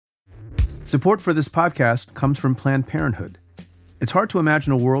Support for this podcast comes from Planned Parenthood. It's hard to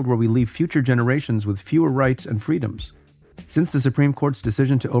imagine a world where we leave future generations with fewer rights and freedoms. Since the Supreme Court's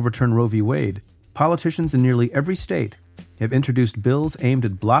decision to overturn Roe v. Wade, politicians in nearly every state have introduced bills aimed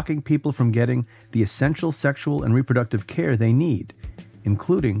at blocking people from getting the essential sexual and reproductive care they need,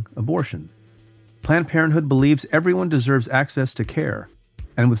 including abortion. Planned Parenthood believes everyone deserves access to care,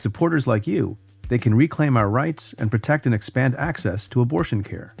 and with supporters like you, they can reclaim our rights and protect and expand access to abortion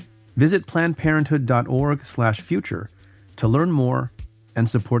care. Visit plannedparenthood.org/future to learn more and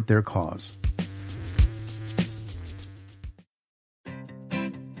support their cause.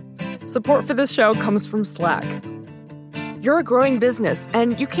 Support for this show comes from Slack. You're a growing business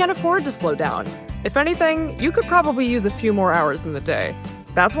and you can't afford to slow down. If anything, you could probably use a few more hours in the day.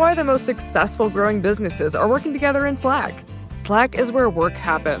 That's why the most successful growing businesses are working together in Slack. Slack is where work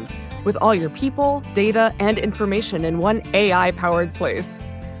happens, with all your people, data, and information in one AI-powered place.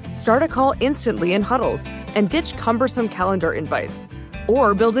 Start a call instantly in huddles and ditch cumbersome calendar invites.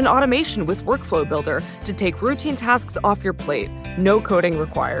 Or build an automation with Workflow Builder to take routine tasks off your plate. No coding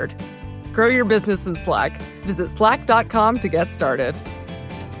required. Grow your business in Slack. Visit slack.com to get started.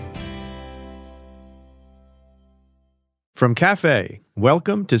 From Cafe,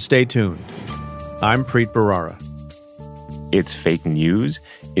 welcome to Stay Tuned. I'm Preet Bharara. It's fake news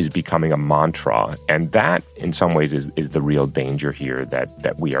is becoming a mantra. And that, in some ways, is the real danger here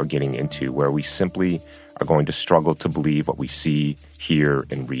that we are getting into, where we simply are going to struggle to believe what we see, hear,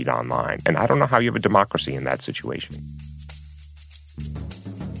 and read online. And I don't know how you have a democracy in that situation.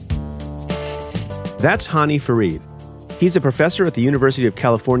 That's Hany Farid. He's a professor at the University of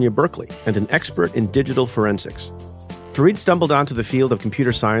California, Berkeley, and an expert in digital forensics. Farid stumbled onto the field of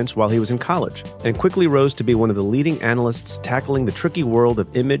computer science while he was in college and quickly rose to be one of the leading analysts tackling the tricky world of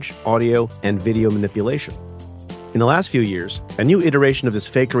image, audio, and video manipulation. In the last few years, a new iteration of this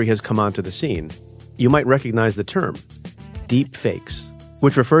fakery has come onto the scene. You might recognize the term, deep fakes,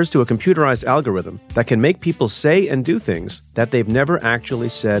 which refers to a computerized algorithm that can make people say and do things that they've never actually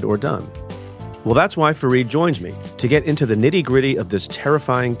said or done. Well, that's why Farid joins me, to get into the nitty-gritty of this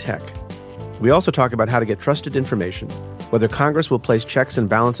terrifying tech. We also talk about how to get trusted information, whether Congress will place checks and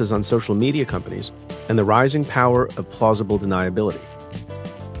balances on social media companies, and the rising power of plausible deniability.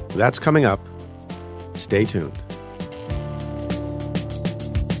 That's coming up. Stay tuned.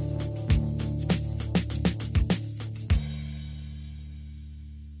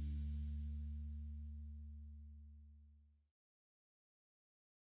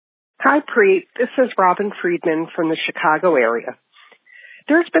 Hi, Preet. This is Robin Friedman from the Chicago area.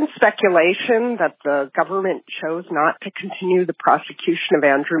 There's been speculation that the government chose not to continue the prosecution of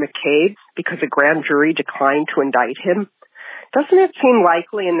Andrew McCabe because a grand jury declined to indict him. Doesn't it seem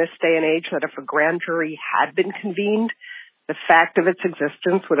likely in this day and age that if a grand jury had been convened, the fact of its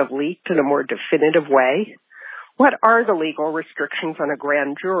existence would have leaked in a more definitive way? What are the legal restrictions on a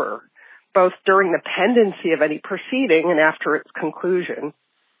grand juror, both during the pendency of any proceeding and after its conclusion,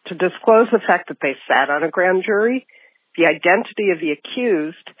 to disclose the fact that they sat on a grand jury, the identity of the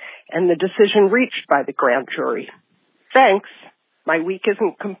accused, and the decision reached by the grand jury? Thanks. My week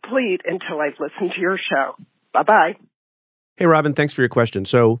isn't complete until I've listened to your show. Bye-bye. Hey, Robin, thanks for your question.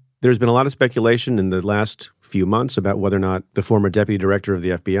 So there's been a lot of speculation in the last few months about whether or not the former deputy director of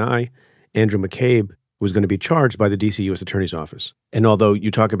the FBI, Andrew McCabe, was going to be charged by the D.C. U.S. Attorney's Office. And although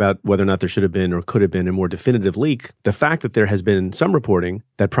you talk about whether or not there should have been or could have been a more definitive leak, the fact that there has been some reporting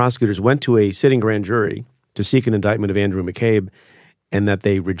that prosecutors went to a sitting grand jury to seek an indictment of Andrew McCabe and that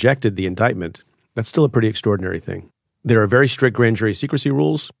they rejected the indictment, that's still a pretty extraordinary thing. There are very strict grand jury secrecy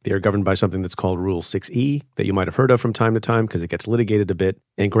rules. They are governed by something that's called Rule 6E that you might have heard of from time to time because it gets litigated a bit.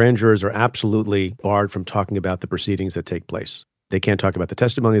 And grand jurors are absolutely barred from talking about the proceedings that take place. They can't talk about the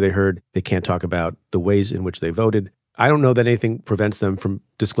testimony they heard. They can't talk about the ways in which they voted. I don't know that anything prevents them from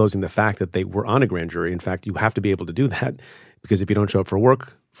disclosing the fact that they were on a grand jury. In fact, you have to be able to do that because if you don't show up for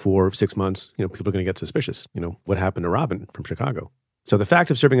work for 6 months, people are going to get suspicious. What happened to Robin from Chicago? So the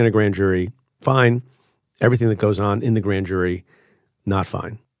fact of serving on a grand jury, fine. Everything that goes on in the grand jury, not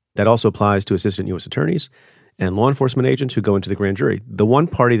fine. That also applies to assistant U.S. attorneys and law enforcement agents who go into the grand jury. The one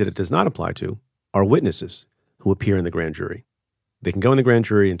party that it does not apply to are witnesses who appear in the grand jury. They can go in the grand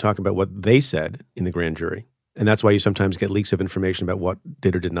jury and talk about what they said in the grand jury. And that's why you sometimes get leaks of information about what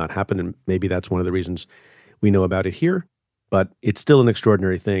did or did not happen. And maybe that's one of the reasons we know about it here. But it's still an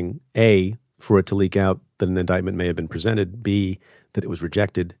extraordinary thing, A, for it to leak out that an indictment may have been presented, B, that it was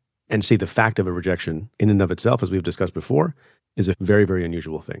rejected, and C, the fact of a rejection in and of itself, as we've discussed before, is a very, very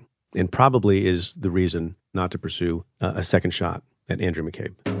unusual thing. And probably is the reason not to pursue a second shot at Andrew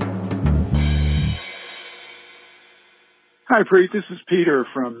McCabe. Hi, Preet. This is Peter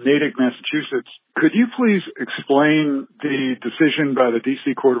from Natick, Massachusetts. Could you please explain the decision by the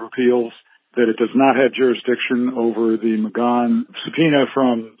D.C. Court of Appeals that it does not have jurisdiction over the McGahn subpoena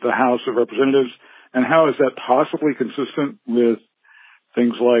from the House of Representatives, and how is that possibly consistent with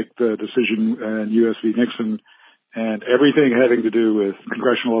things like the decision in U.S. v. Nixon and everything having to do with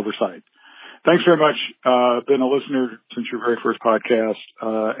congressional oversight? Thanks very much. Been a listener since your very first podcast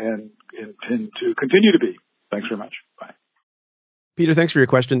and intend to continue to be. Thanks very much. Bye. Peter, thanks for your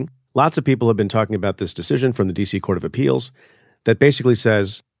question. Lots of people have been talking about this decision from the D.C. Court of Appeals that basically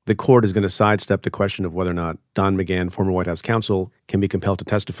says the court is going to sidestep the question of whether or not Don McGahn, former White House counsel, can be compelled to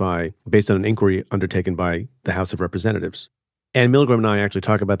testify based on an inquiry undertaken by the House of Representatives. And Milgram and I actually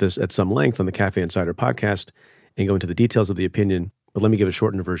talk about this at some length on the Cafe Insider podcast and go into the details of the opinion, but let me give a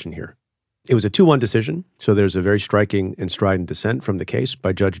shortened version here. It was a 2-1 decision, so there's a very striking and strident dissent from the case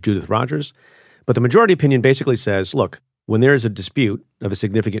by Judge Judith Rogers. But the majority opinion basically says, look, when there is a dispute of a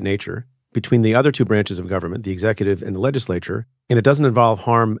significant nature between the other 2 branches of government, the executive and the legislature, and it doesn't involve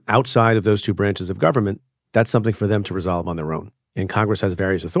harm outside of those 2 branches of government, that's something for them to resolve on their own. And Congress has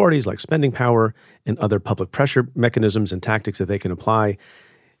various authorities like spending power and other public pressure mechanisms and tactics that they can apply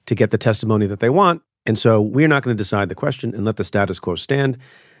to get the testimony that they want. And so we're not going to decide the question and let the status quo stand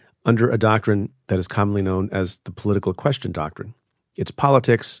under a doctrine that is commonly known as the political question doctrine. It's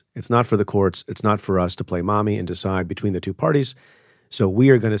politics. It's not for the courts. It's not for us to play mommy and decide between the 2 parties. So we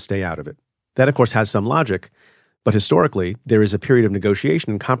are going to stay out of it. That, of course, has some logic. But historically, there is a period of negotiation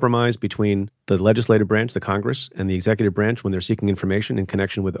and compromise between the legislative branch, the Congress, and the executive branch when they're seeking information in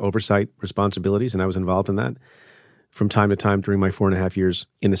connection with oversight responsibilities. And I was involved in that from time to time during my 4.5 years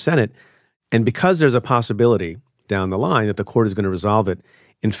in the Senate. And because there's a possibility down the line that the court is going to resolve it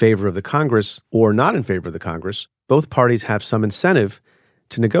in favor of the Congress or not in favor of the Congress, both parties have some incentive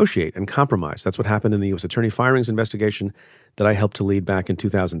to negotiate and compromise. That's what happened in the U.S. Attorney firings investigation that I helped to lead back in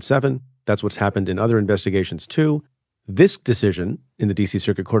 2007. That's what's happened in other investigations too. This decision in the D.C.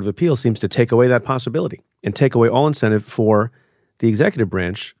 Circuit Court of Appeals seems to take away that possibility and take away all incentive for the executive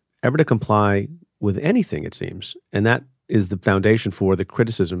branch ever to comply with anything, it seems. And that is the foundation for the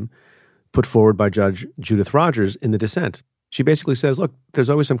criticism put forward by Judge Judith Rogers in the dissent. She basically says, look, there's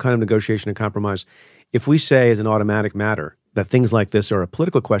always some kind of negotiation and compromise. If we say as an automatic matter that things like this are a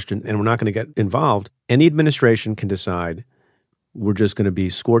political question and we're not going to get involved, any administration can decide we're just going to be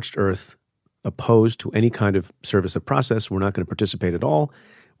scorched earth, opposed to any kind of service of process. We're not going to participate at all.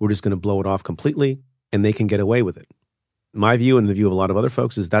 We're just going to blow it off completely, and they can get away with it. My view and the view of a lot of other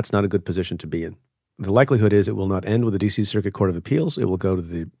folks is that's not a good position to be in. The likelihood is it will not end with the D.C. Circuit Court of Appeals. It will go to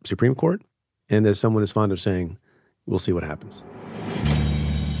the Supreme Court. And as someone is fond of saying, we'll see what happens.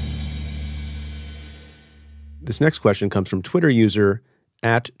 This next question comes from Twitter user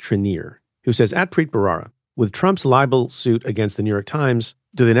 @Trinier, who says, @Preet Bharara, with Trump's libel suit against the New York Times,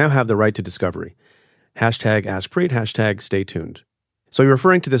 do they now have the right to discovery? #AskPreet, #stay tuned. So you're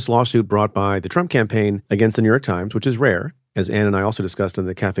referring to this lawsuit brought by the Trump campaign against the New York Times, which is rare. As Ann and I also discussed on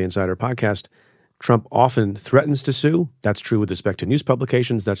the Cafe Insider podcast, Trump often threatens to sue. That's true with respect to news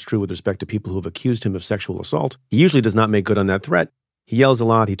publications. That's true with respect to people who have accused him of sexual assault. He usually does not make good on that threat. He yells a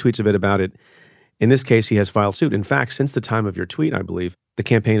lot. He tweets a bit about it. In this case, he has filed suit. In fact, since the time of your tweet, I believe, the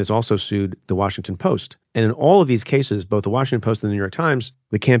campaign has also sued the Washington Post. And in all of these cases, both the Washington Post and the New York Times,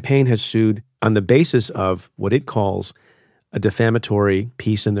 the campaign has sued on the basis of what it calls a defamatory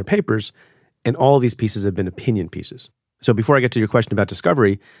piece in their papers. And all of these pieces have been opinion pieces. So before I get to your question about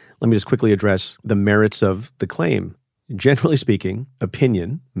discovery, let me just quickly address the merits of the claim. Generally speaking,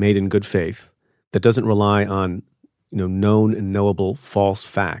 opinion made in good faith that doesn't rely on, known and knowable false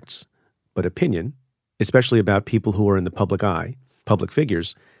facts, but opinion, especially about people who are in the public eye, public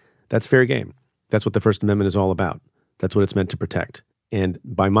figures, that's fair game. That's what the First Amendment is all about. That's what it's meant to protect. And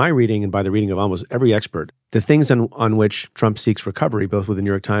by my reading and by the reading of almost every expert, the things on which Trump seeks recovery, both with the New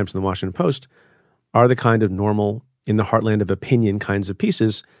York Times and the Washington Post, are the kind of normal, in the heartland of opinion kinds of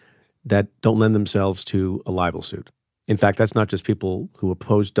pieces that don't lend themselves to a libel suit. In fact, that's not just people who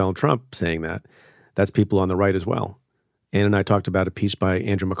oppose Donald Trump saying that. That's people on the right as well. Ann and I talked about a piece by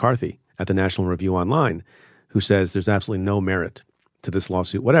Andrew McCarthy at the National Review Online, who says there's absolutely no merit to this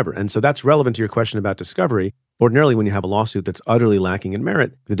lawsuit, whatever. And so that's relevant to your question about discovery. Ordinarily, when you have a lawsuit that's utterly lacking in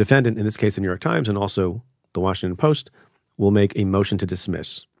merit, the defendant, in this case the New York Times and also the Washington Post, will make a motion to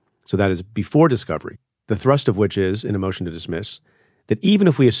dismiss. So that is before discovery, the thrust of which is, in a motion to dismiss, that even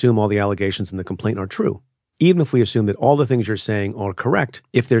if we assume all the allegations in the complaint are true, even if we assume that all the things you're saying are correct,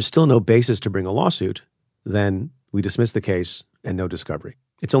 if there's still no basis to bring a lawsuit, then we dismiss the case and no discovery.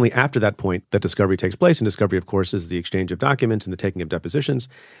 It's only after that point that discovery takes place. And discovery, of course, is the exchange of documents and the taking of depositions.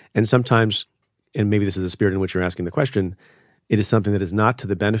 And sometimes, and maybe this is the spirit in which you're asking the question, it is something that is not to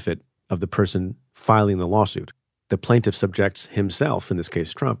the benefit of the person filing the lawsuit. The plaintiff subjects himself, in this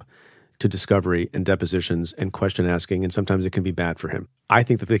case Trump, to discovery and depositions and question asking, and sometimes it can be bad for him. I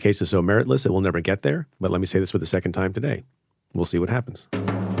think that the case is so meritless it will never get there, but let me say this for the second time today. We'll see what happens.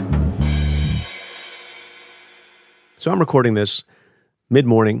 So I'm recording this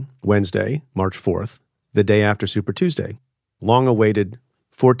mid-morning, Wednesday, March 4th, the day after Super Tuesday. Long-awaited,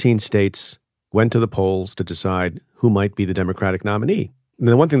 14 states went to the polls to decide who might be the Democratic nominee. And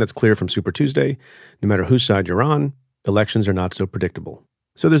the one thing that's clear from Super Tuesday, no matter whose side you're on, elections are not so predictable.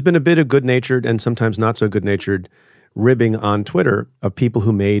 So there's been a bit of good-natured and sometimes not so good-natured ribbing on Twitter of people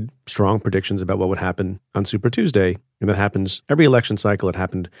who made strong predictions about what would happen on Super Tuesday. And that happens every election cycle. It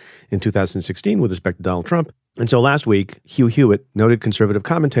happened in 2016 with respect to Donald Trump. And so last week, Hugh Hewitt, noted conservative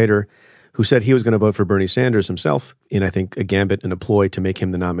commentator, who said he was going to vote for Bernie Sanders himself in, I think, a gambit and a ploy to make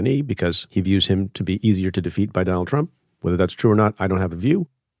him the nominee because he views him to be easier to defeat by Donald Trump. Whether that's true or not, I don't have a view.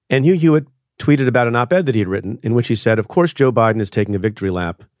 And Hugh Hewitt tweeted about an op-ed that he had written in which he said, of course, Joe Biden is taking a victory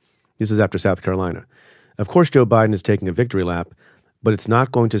lap. This is after South Carolina. Of course, Joe Biden is taking a victory lap, but it's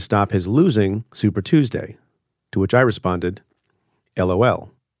not going to stop his losing Super Tuesday. To which I responded,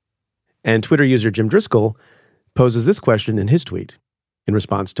 LOL. And Twitter user Jim Driscoll poses this question in his tweet in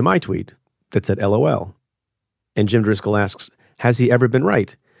response to my tweet that said LOL. And Jim Driscoll asks, has he ever been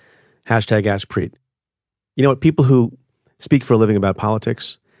right? Hashtag AskPreet. You know what? People who speak for a living about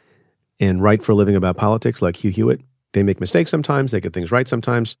politics and write for a living about politics, like Hugh Hewitt, they make mistakes sometimes, they get things right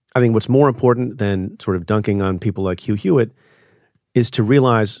sometimes. I think what's more important than sort of dunking on people like Hugh Hewitt is to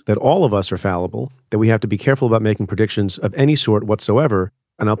realize that all of us are fallible, that we have to be careful about making predictions of any sort whatsoever.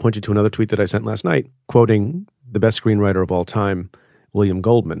 And I'll point you to another tweet that I sent last night, quoting the best screenwriter of all time, William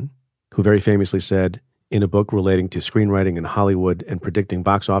Goldman, who very famously said in a book relating to screenwriting in Hollywood and predicting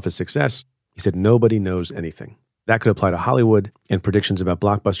box office success, he said, nobody knows anything. That could apply to Hollywood and predictions about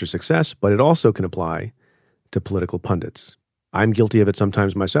blockbuster success, but it also can apply to political pundits. I'm guilty of it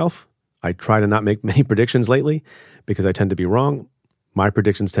sometimes myself. I try to not make many predictions lately because I tend to be wrong. My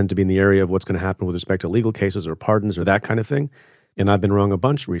predictions tend to be in the area of what's going to happen with respect to legal cases or pardons or that kind of thing. And I've been wrong a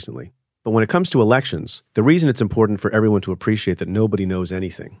bunch recently. But when it comes to elections, the reason it's important for everyone to appreciate that nobody knows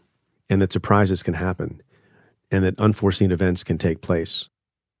anything and that surprises can happen and that unforeseen events can take place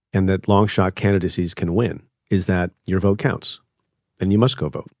and that long-shot candidacies can win is that your vote counts and you must go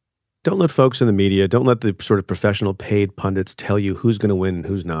vote. Don't let folks in the media, don't let the sort of professional paid pundits tell you who's going to win and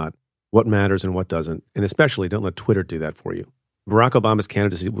who's not, what matters and what doesn't, and especially don't let Twitter do that for you. Barack Obama's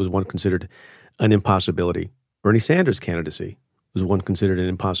candidacy was once considered an impossibility. Bernie Sanders' candidacy was once considered an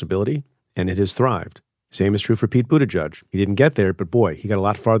impossibility, and it has thrived. Same is true for Pete Buttigieg. He didn't get there, but boy, he got a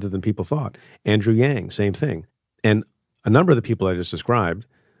lot farther than people thought. Andrew Yang, same thing. And a number of the people I just described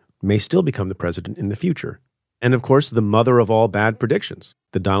may still become the president in the future. And of course, the mother of all bad predictions,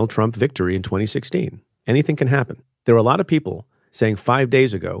 the Donald Trump victory in 2016. Anything can happen. There were a lot of people saying 5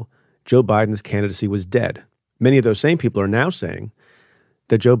 days ago Joe Biden's candidacy was dead. Many of those same people are now saying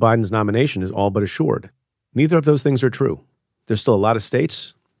that Joe Biden's nomination is all but assured. Neither of those things are true. There's still a lot of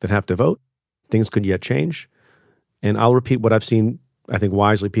states that have to vote. Things could yet change. And I'll repeat what I've seen, I think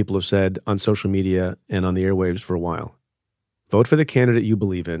wisely people have said on social media and on the airwaves for a while. Vote for the candidate you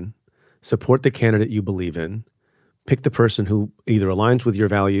believe in. Support the candidate you believe in. Pick the person who either aligns with your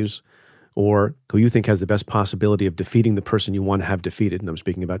values or who you think has the best possibility of defeating the person you want to have defeated, and I'm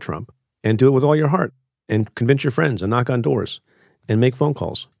speaking about Trump, and do it with all your heart, and convince your friends, and knock on doors, and make phone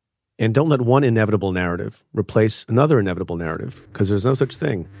calls. And don't let one inevitable narrative replace another inevitable narrative, because there's no such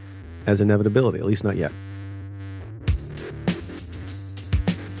thing as inevitability, at least not yet.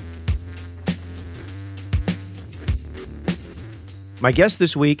 My guest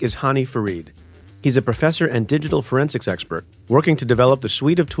this week is Hany Farid. He's a professor and digital forensics expert working to develop the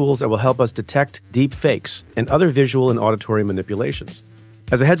suite of tools that will help us detect deep fakes and other visual and auditory manipulations.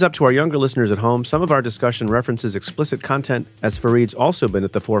 As a heads up to our younger listeners at home, some of our discussion references explicit content, as Farid's also been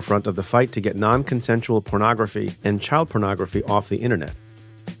at the forefront of the fight to get non-consensual pornography and child pornography off the internet.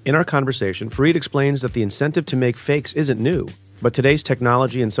 In our conversation, Farid explains that the incentive to make fakes isn't new, but today's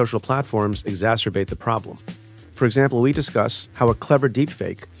technology and social platforms exacerbate the problem. For example, we discuss how a clever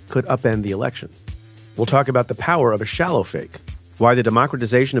deepfake could upend the election. We'll talk about the power of a shallow fake, why the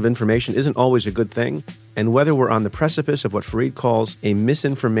democratization of information isn't always a good thing, and whether we're on the precipice of what Farid calls a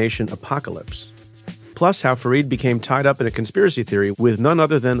misinformation apocalypse. Plus, how Farid became tied up in a conspiracy theory with none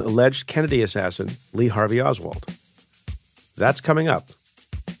other than alleged Kennedy assassin Lee Harvey Oswald. That's coming up.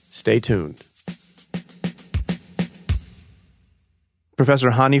 Stay tuned.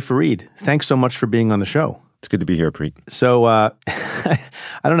 Professor Hany Farid, thanks so much for being on the show. It's good to be here, Preet. So I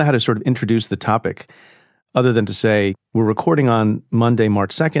don't know how to sort of introduce the topic other than to say, we're recording on Monday,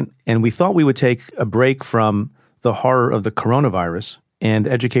 March 2nd, and we thought we would take a break from the horror of the coronavirus and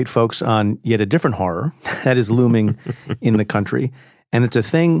educate folks on yet a different horror that is looming in the country. And it's a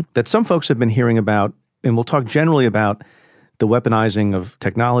thing that some folks have been hearing about, and we'll talk generally about the weaponizing of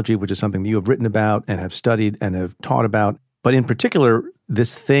technology, which is something that you have written about and have studied and have taught about. But in particular,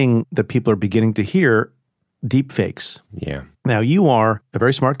 this thing that people are beginning to hear, deep fakes. Yeah. Now, you are a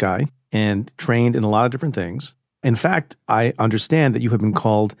very smart guy and trained in a lot of different things. In fact, I understand that you have been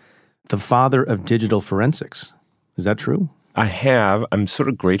called the father of digital forensics. Is that true? I have. I'm sort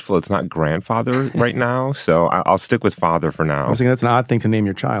of grateful it's not grandfather right now, so I'll stick with father for now. I was thinking that's an odd thing to name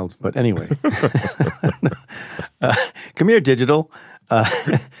your child, but anyway. Come here, digital.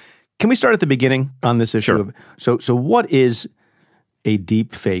 Can we start at the beginning on this issue? Sure. So what is a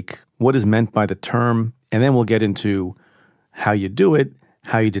deep fake? What is meant by the term? And then we'll get into how you do it,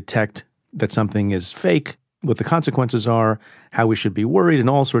 how you detect that something is fake, what the consequences are, how we should be worried, and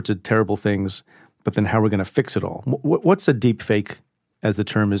all sorts of terrible things, but then how we're going to fix it all. What's a deep fake as the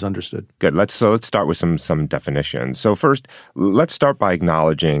term is understood? Good. Let's start with some definitions. So first, let's start by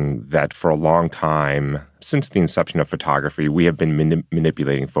acknowledging that for a long time, since the inception of photography, we have been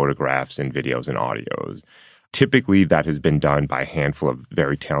manipulating photographs and videos and audios. Typically, that has been done by a handful of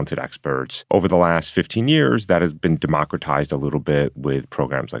very talented experts. Over the last 15 years, that has been democratized a little bit with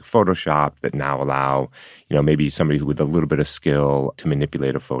programs like Photoshop that now allow, maybe somebody with a little bit of skill to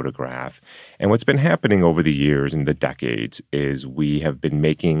manipulate a photograph. And what's been happening over the years and the decades is we have been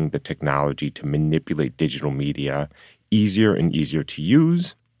making the technology to manipulate digital media easier and easier to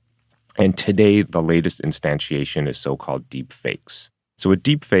use. And today, the latest instantiation is so-called deep fakes. So what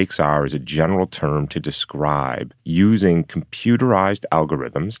deep fakes are is a general term to describe using computerized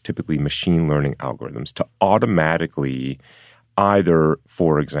algorithms, typically machine learning algorithms, to automatically either,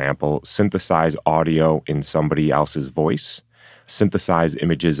 for example, synthesize audio in somebody else's voice, synthesize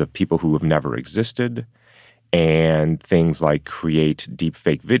images of people who have never existed, and things like create deep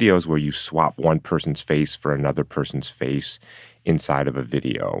fake videos where you swap one person's face for another person's face inside of a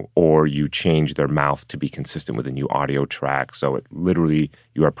video, or you change their mouth to be consistent with a new audio track. So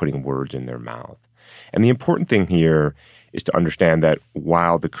you are putting words in their mouth. And the important thing here is to understand that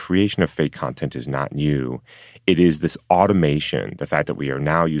while the creation of fake content is not new, it is this automation, the fact that we are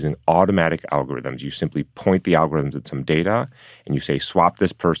now using automatic algorithms. You simply point the algorithms at some data and you say, swap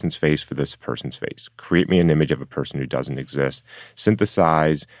this person's face for this person's face. Create me an image of a person who doesn't exist.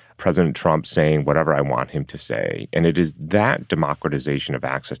 Synthesize President Trump saying whatever I want him to say. And it is that democratization of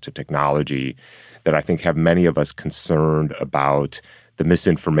access to technology that I think have many of us concerned about the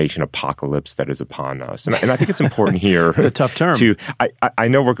misinformation apocalypse that is upon us. And I think it's important here. It's a tough term. I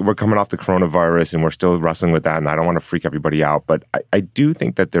know we're coming off the coronavirus and we're still wrestling with that, and I don't want to freak everybody out, but I do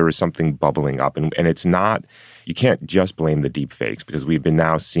think that there is something bubbling up. And it's not, you can't just blame the deep fakes because we've been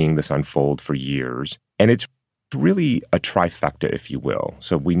now seeing this unfold for years. And it's really a trifecta, if you will.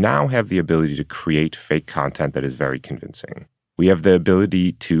 So we now have the ability to create fake content that is very convincing. We have the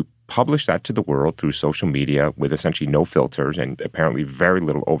ability to publish that to the world through social media with essentially no filters and apparently very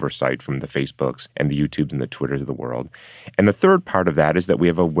little oversight from the Facebooks and the YouTubes and the Twitters of the world. And the third part of that is that we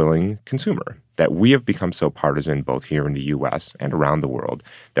have a willing consumer, that we have become so partisan both here in the U.S. and around the world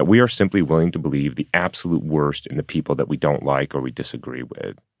that we are simply willing to believe the absolute worst in the people that we don't like or we disagree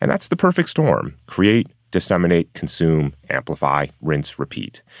with. And that's the perfect storm. Create, disseminate, consume, amplify, rinse,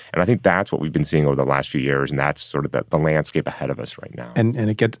 repeat. And I think that's what we've been seeing over the last few years, and that's sort of the landscape ahead of us right now. And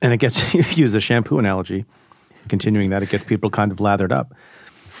it gets you use the shampoo analogy, continuing that, it gets people kind of lathered up.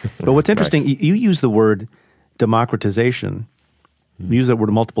 But what's interesting, Nice. you use the word democratization. You used that word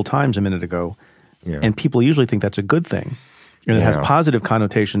multiple times a minute ago, and people usually think that's a good thing. And it has positive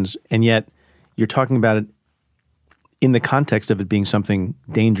connotations, and yet you're talking about it in the context of it being something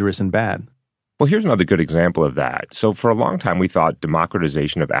dangerous and bad. Well, here's another good example of that. So for a long time, we thought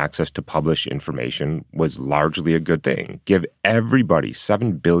democratization of access to published information was largely a good thing. Give everybody,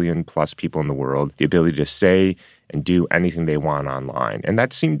 7 billion plus people in the world, the ability to say and do anything they want online. And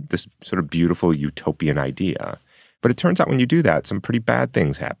that seemed this sort of beautiful utopian idea. But it turns out when you do that, some pretty bad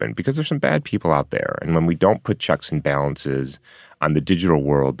things happen because there's some bad people out there. And when we don't put checks and balances on the digital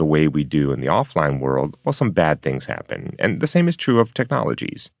world the way we do in the offline world, well, some bad things happen. And the same is true of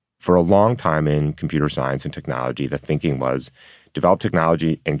technologies. For a long time in computer science and technology, the thinking was develop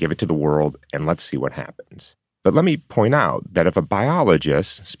technology and give it to the world and let's see what happens. But let me point out that if a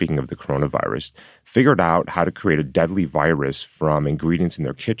biologist, speaking of the coronavirus, figured out how to create a deadly virus from ingredients in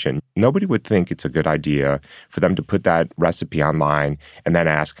their kitchen, nobody would think it's a good idea for them to put that recipe online and then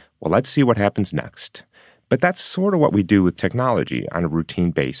ask, well, let's see what happens next. But that's sort of what we do with technology on a routine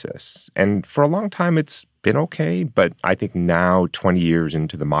basis. And for a long time, it's been okay. But I think now, 20 years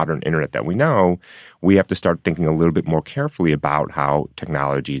into the modern internet that we know, we have to start thinking a little bit more carefully about how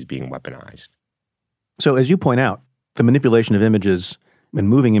technology is being weaponized. So as you point out, the manipulation of images and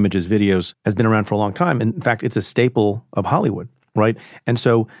moving images, videos, has been around for a long time. And in fact, it's a staple of Hollywood, right? And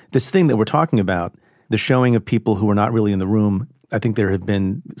so this thing that we're talking about, the showing of people who are not really in the room, I think there have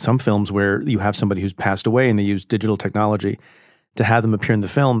been some films where you have somebody who's passed away and they use digital technology to have them appear in the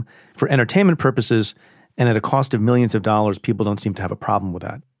film for entertainment purposes, and at a cost of millions of dollars, people don't seem to have a problem with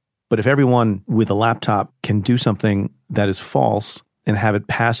that. But if everyone with a laptop can do something that is false and have it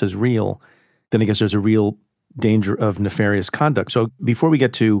pass as real, then I guess there's a real danger of nefarious conduct. So before we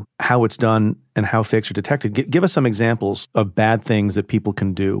get to how it's done and how fakes are detected, give us some examples of bad things that people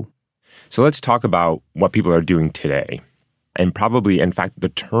can do. So let's talk about what people are doing today. And probably, in fact, the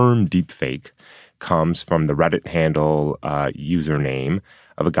term deepfake comes from the Reddit handle username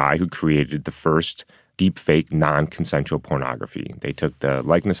of a guy who created the first deepfake non-consensual pornography. They took the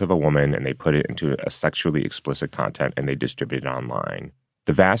likeness of a woman and they put it into a sexually explicit content and they distributed it online.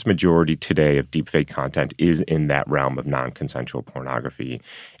 The vast majority today of deepfake content is in that realm of non-consensual pornography,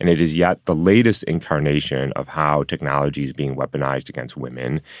 and it is yet the latest incarnation of how technology is being weaponized against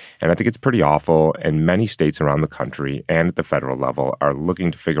women. And I think it's pretty awful, and many states around the country and at the federal level are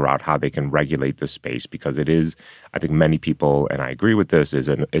looking to figure out how they can regulate this space, because it is, I think many people, and I agree with this, is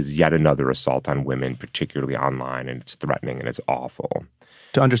yet another assault on women, particularly online, and it's threatening and it's awful.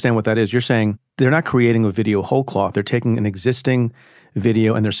 To understand what that is, you're saying they're not creating a video whole cloth. They're taking an existing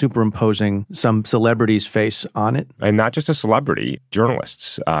video and they're superimposing some celebrity's face on it. And not just a celebrity,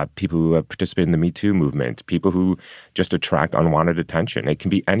 journalists, people who have participated in the Me Too movement, people who just attract unwanted attention. It can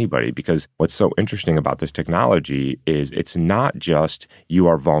be anybody, because what's so interesting about this technology is it's not just you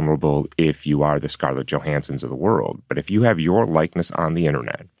are vulnerable if you are the Scarlett Johanssons of the world, but if you have your likeness on the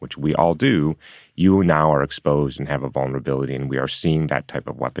internet, which we all do, you now are exposed and have a vulnerability, and we are seeing that type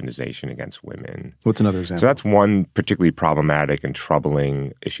of weaponization against women. What's another example? So that's one particularly problematic and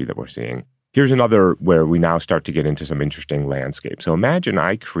troubling issue that we're seeing. Here's another where we now start to get into some interesting landscape. So imagine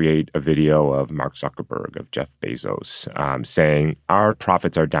I create a video of Mark Zuckerberg, of Jeff Bezos, saying our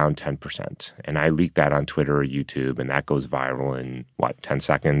profits are down 10%, and I leak that on Twitter or YouTube, and that goes viral in, 10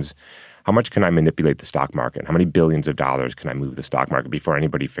 seconds? How much can I manipulate the stock market? How many billions of dollars can I move the stock market before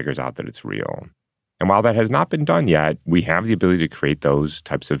anybody figures out that it's real? And while that has not been done yet, we have the ability to create those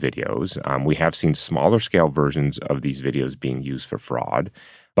types of videos. We have seen smaller scale versions of these videos being used for fraud.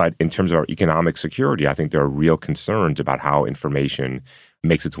 But in terms of our economic security, I think there are real concerns about how information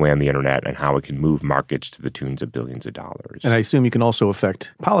makes its way on the internet and how it can move markets to the tunes of billions of dollars. And I assume you can also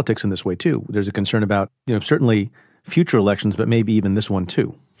affect politics in this way too. There's a concern about, certainly future elections, but maybe even this one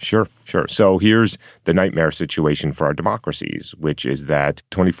too. Sure. So here's the nightmare situation for our democracies, which is that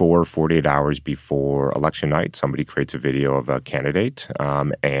 48 hours before election night, somebody creates a video of a candidate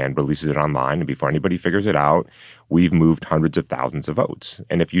and releases it online. And before anybody figures it out, we've moved hundreds of thousands of votes.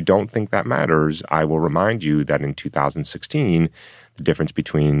 And if you don't think that matters, I will remind you that in 2016, the difference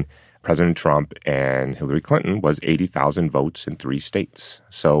between President Trump and Hillary Clinton was 80,000 votes in 3 states.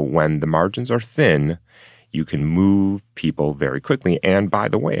 So when the margins are thin, you can move people very quickly. And by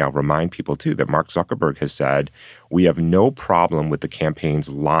the way, I'll remind people too that Mark Zuckerberg has said, we have no problem with the campaigns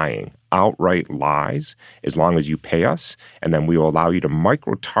lying, outright lies, as long as you pay us, and then we will allow you to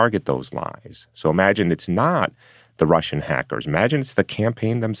micro-target those lies. So imagine it's not the Russian hackers. Imagine it's the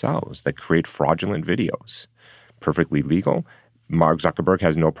campaign themselves that create fraudulent videos. Perfectly legal. Mark Zuckerberg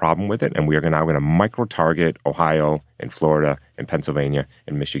has no problem with it, and we are now going to micro-target Ohio and Florida and Pennsylvania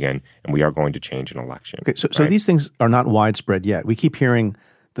and Michigan, and we are going to change an election. Okay, so these things are not widespread yet. We keep hearing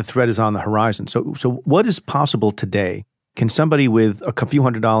the threat is on the horizon. So what is possible today? Can somebody with a few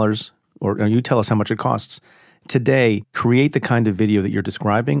 $100s, or you tell us how much it costs, today create the kind of video that you're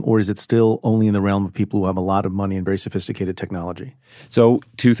describing, or is it still only in the realm of people who have a lot of money and very sophisticated technology? So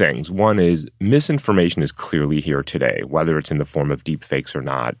 2 things. One is misinformation is clearly here today, whether it's in the form of deep fakes or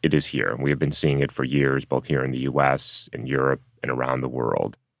not, it is here. We have been seeing it for years, both here in the US, in Europe, and around the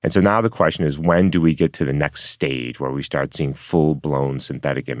world. And so now the question is, when do we get to the next stage where we start seeing full-blown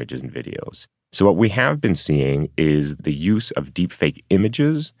synthetic images and videos? So what we have been seeing is the use of deepfake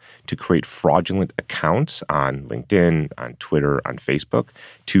images to create fraudulent accounts on LinkedIn, on Twitter, on Facebook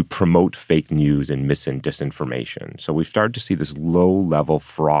to promote fake news and mis and disinformation. So we've started to see this low-level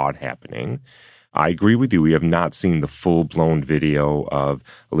fraud happening. I agree with you. We have not seen the full-blown video of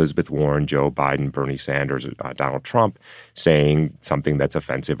Elizabeth Warren, Joe Biden, Bernie Sanders, Donald Trump saying something that's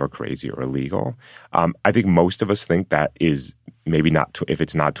offensive or crazy or illegal. I think most of us think that is maybe not. If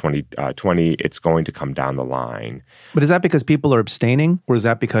it's not 2020, it's going to come down the line. But is that because people are abstaining, or is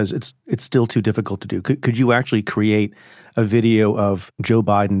that because it's still too difficult to do? Could you actually create a video of Joe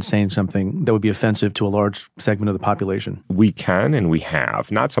Biden saying something that would be offensive to a large segment of the population? We can, and we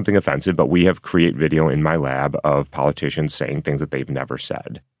have. Not something offensive, but we have create video in my lab of politicians saying things that they've never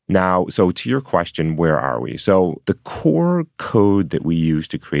said. Now, so to your question, where are we? So the core code that we use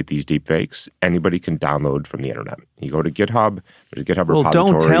to create these deepfakes, anybody can download from the internet. You go to GitHub, there's a GitHub repository.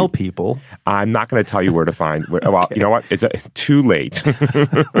 Well, don't tell people. I'm not going to tell you where to find. Well, you know what? It's too late.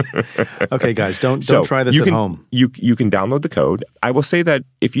 Okay, guys, don't try this at home. You can download the code. I will say that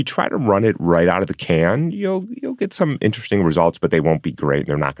if you try to run it right out of the can, you'll get some interesting results, but they won't be great, and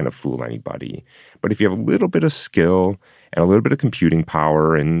they're not going to fool anybody. But if you have a little bit of skill and a little bit of computing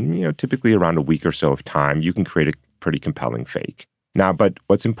power and, typically around a week or so of time, you can create a pretty compelling fake. Now, but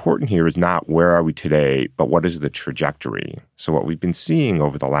what's important here is not where are we today, but what is the trajectory? So what we've been seeing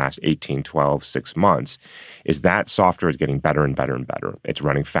over the last 18, 12, 6 months is that software is getting better and better and better. It's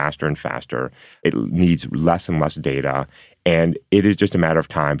running faster and faster. It needs less and less data. And it is just a matter of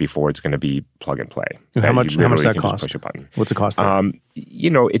time before it's going to be plug and play. How much does that cost? Just push a button. What's it cost?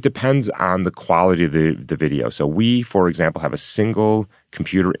 It depends on the quality of the video. So we, for example, have a single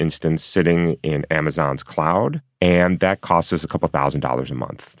computer instance sitting in Amazon's cloud, and that costs us a couple $1,000s a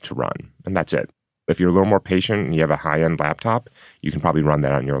month to run. And that's it. If you're a little more patient and you have a high-end laptop, you can probably run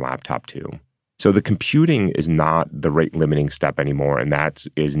that on your laptop too. So the computing is not the rate-limiting step anymore, and that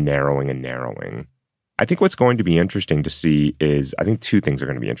is narrowing and narrowing. I think what's going to be interesting to see is, I think two things are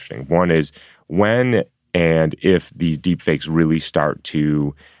going to be interesting. One is when and if these deepfakes really start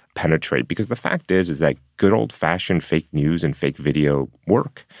to penetrate, because the fact is that good old-fashioned fake news and fake video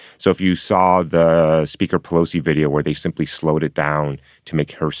work. So if you saw the Speaker Pelosi video where they simply slowed it down to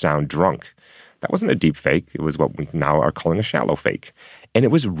make her sound drunk, that wasn't a deep fake. It was what we now are calling a shallow fake. And it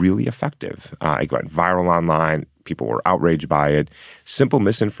was really effective. It went viral online. People were outraged by it. Simple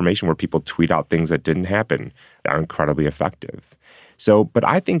misinformation where people tweet out things that didn't happen are incredibly effective. So, but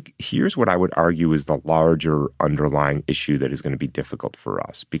I think here's what I would argue is the larger underlying issue that is going to be difficult for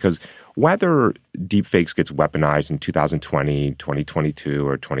us. Because whether deepfakes gets weaponized in 2020, 2022,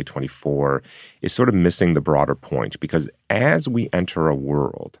 or 2024 is sort of missing the broader point. Because as we enter a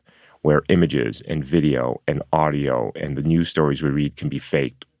world where images and video and audio and the news stories we read can be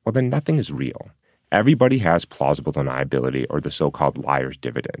faked, well, then nothing is real. Everybody has plausible deniability or the so-called liar's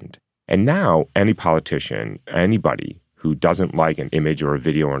dividend. And now any politician, anybody who doesn't like an image or a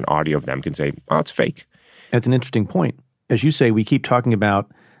video or an audio of them can say, oh, it's fake. That's an interesting point. As you say, we keep talking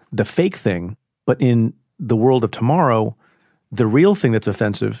about the fake thing, but in the world of tomorrow, the real thing that's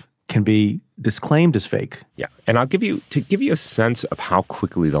offensive can be disclaimed as fake. Yeah. And to give you a sense of how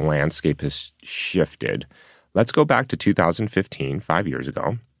quickly the landscape has shifted, let's go back to 2015, 5 years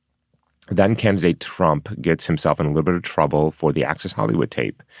ago. Then candidate Trump gets himself in a little bit of trouble for the Access Hollywood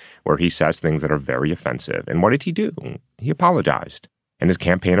tape, where he says things that are very offensive. And what did he do? He apologized. And his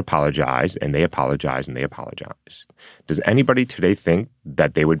campaign apologized, and they apologized, and they apologized. Does anybody today think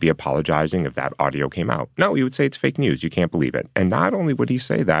that they would be apologizing if that audio came out? No, he would say it's fake news. You can't believe it. And not only would he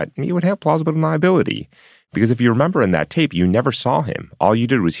say that, he would have plausible deniability. Because if you remember in that tape, you never saw him. All you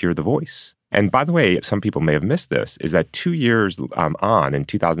did was hear the voice. And by the way, some people may have missed this, is that 2 years on, in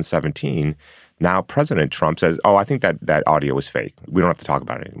 2017, now President Trump says, oh, I think that audio is fake. We don't have to talk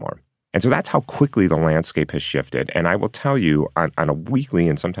about it anymore. And so that's how quickly the landscape has shifted. And I will tell you, on a weekly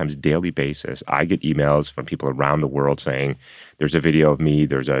and sometimes daily basis, I get emails from people around the world saying, there's a video of me,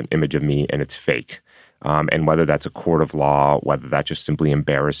 there's an image of me, and it's fake. And whether that's a court of law, whether that's just simply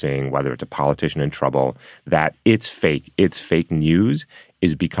embarrassing, whether it's a politician in trouble, that it's fake news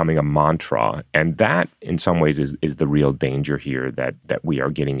is becoming a mantra. And that, in some ways, is the real danger here that we are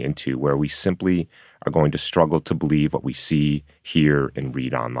getting into, where we simply are going to struggle to believe what we see, hear, and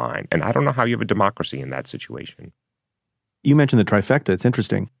read online. And I don't know how you have a democracy in that situation. You mentioned the trifecta. It's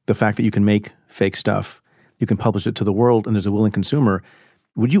interesting. The fact that you can make fake stuff, you can publish it to the world, and there's a willing consumer.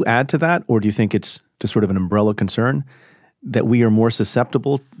 Would you add to that, or do you think it's just sort of an umbrella concern that we are more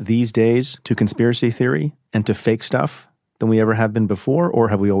susceptible these days to conspiracy theory and to fake stuff than we ever have been before, or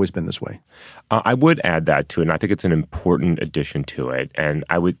have we always been this way? I would add that to it, and I think it's an important addition to it. And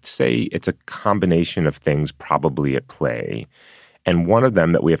I would say it's a combination of things probably at play. And one of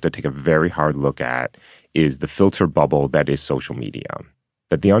them that we have to take a very hard look at is the filter bubble that is social media.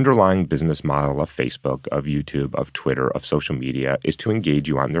 That the underlying business model of Facebook, of YouTube, of Twitter, of social media is to engage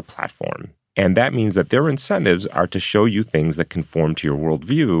you on their platform. And that means that their incentives are to show you things that conform to your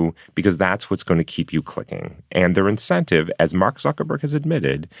worldview because that's what's going to keep you clicking. And their incentive, as Mark Zuckerberg has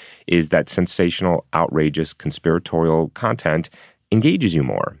admitted, is that sensational, outrageous, conspiratorial content engages you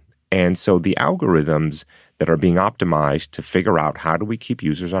more. And so the algorithms that are being optimized to figure out how do we keep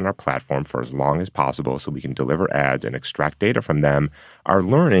users on our platform for as long as possible so we can deliver ads and extract data from them are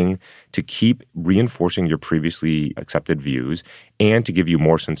learning to keep reinforcing your previously accepted views and to give you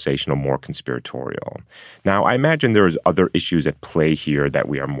more sensational, more conspiratorial. Now, I imagine there's other issues at play here that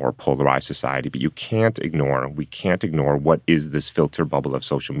we are a more polarized society, but we can't ignore what is this filter bubble of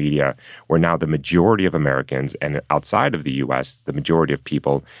social media where now the majority of Americans and outside of the U.S., the majority of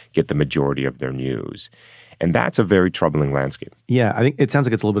people get the majority of their news. And that's a very troubling landscape. Yeah, I think it sounds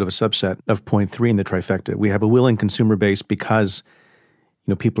like it's a little bit of a subset of point 3 in the trifecta. We have a willing consumer base because,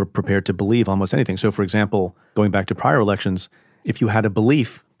 people are prepared to believe almost anything. So, for example, going back to prior elections, if you had a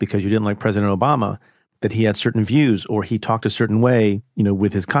belief because you didn't like President Obama that he had certain views or he talked a certain way,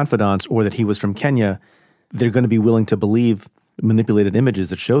 with his confidants, or that he was from Kenya, they're going to be willing to believe manipulated images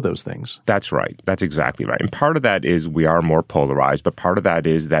that show those things. That's right. That's exactly right. And part of that is we are more polarized, but part of that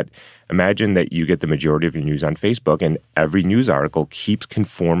is that imagine that you get the majority of your news on Facebook and every news article keeps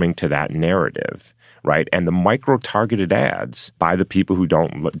conforming to that narrative, right? And the micro-targeted ads by the people who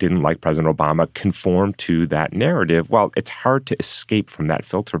didn't like President Obama conform to that narrative. Well, it's hard to escape from that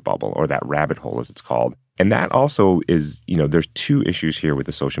filter bubble or that rabbit hole, as it's called. And that also is, there's two issues here with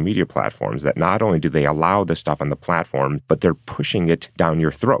the social media platforms that not only do they allow this stuff on the platform, but they're pushing it down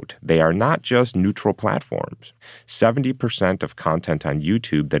your throat. They are not just neutral platforms. 70% of content on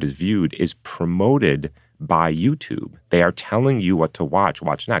YouTube that is viewed is promoted by YouTube. They are telling you what to watch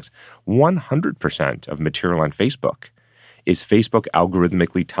next. 100% of material on Facebook is Facebook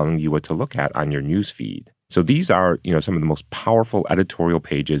algorithmically telling you what to look at on your news feed. So these are, some of the most powerful editorial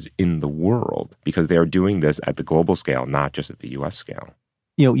pages in the world because they are doing this at the global scale, not just at the U.S. scale.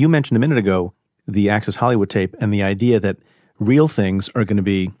 You mentioned a minute ago the Access Hollywood tape and the idea that real things are going to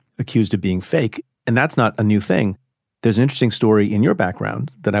be accused of being fake, and that's not a new thing. There's an interesting story in your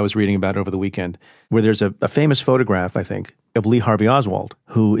background that I was reading about over the weekend where there's a famous photograph, I think, of Lee Harvey Oswald,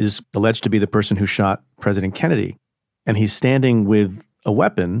 who is alleged to be the person who shot President Kennedy. And he's standing with a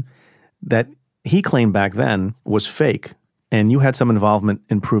weapon that he claimed back then was fake, and you had some involvement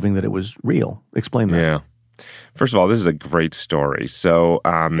in proving that it was real. Explain that. Yeah. First of all, this is a great story. So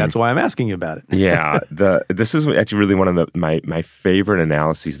that's why I'm asking you about it. Yeah. This is actually really one of my favorite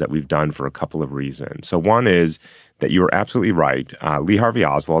analyses that we've done for a couple of reasons. So one is that you were absolutely right. Lee Harvey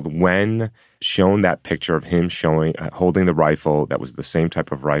Oswald, when shown that picture of him holding the rifle that was the same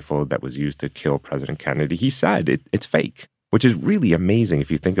type of rifle that was used to kill President Kennedy, he said it's fake. Which is really amazing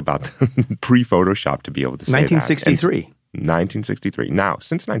if you think about pre-Photoshop to be able to say 1963. that. 1963. Now,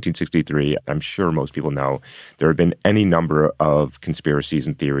 since 1963, I'm sure most people know, there have been any number of conspiracies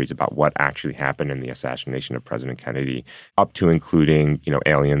and theories about what actually happened in the assassination of President Kennedy, up to including,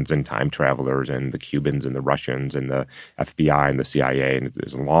 aliens and time travelers and the Cubans and the Russians and the FBI and the CIA. And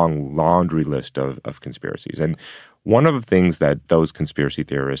there's a long laundry list of conspiracies. And one of the things that those conspiracy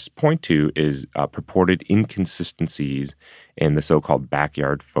theorists point to is purported inconsistencies in the so-called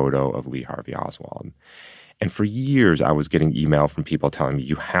backyard photo of Lee Harvey Oswald. And for years, I was getting email from people telling me,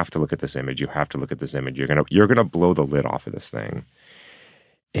 you have to look at this image. You have to look at this image. You're gonna blow the lid off of this thing.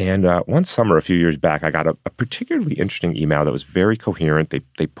 And one summer, a few years back, I got a particularly interesting email that was very coherent.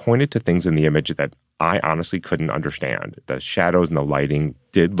 They pointed to things in the image that I honestly couldn't understand. The shadows and the lighting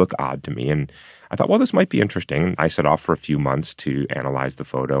did look odd to me. And I thought, well, this might be interesting. I set off for a few months to analyze the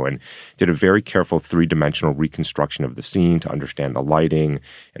photo and did a very careful 3-dimensional reconstruction of the scene to understand the lighting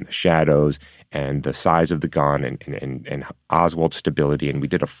and the shadows and the size of the gun and Oswald's stability. And we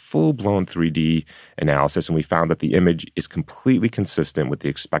did a full-blown 3D analysis, and we found that the image is completely consistent with the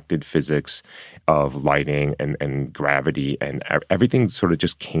expected physics of lighting and gravity, and everything sort of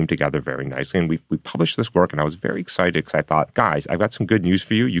just came together very nicely. And we published this work, and I was very excited because I thought, guys, I've got some good news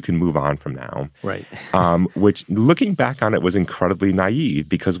for you. You can move on from now. Right. Which, looking back on it, was incredibly naive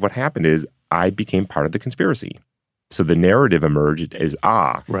because what happened is I became part of the conspiracy. So the narrative emerged as,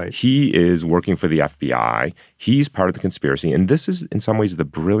 right. He is working for the FBI. He's part of the conspiracy. And this is, in some ways, the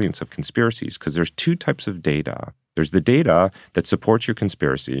brilliance of conspiracies because there's two types of data. There's the data that supports your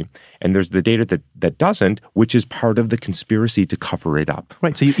conspiracy, and there's the data that doesn't, which is part of the conspiracy to cover it up.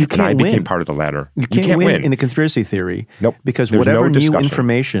 Right, so you can't and I win. became part of the latter. You can't win in a conspiracy theory. Nope. Because There's whatever no new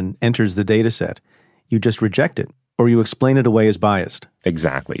information enters the data set, you just reject it, or you explain it away as biased.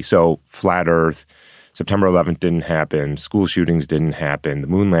 Exactly. So flat Earth, September 11th didn't happen, school shootings didn't happen, the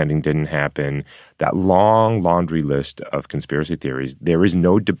moon landing didn't happen, that long laundry list of conspiracy theories, there is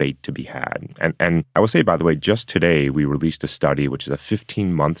no debate to be had. And I will say, by the way, just today we released a study, which is a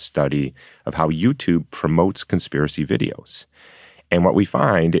 15-month study of how YouTube promotes conspiracy videos. And what we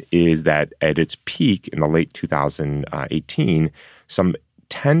find is that at its peak in the late 2018, some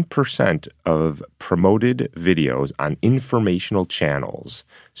 10% of promoted videos on informational channels,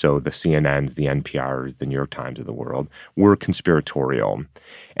 so the CNNs, the NPRs, the New York Times of the world, were conspiratorial.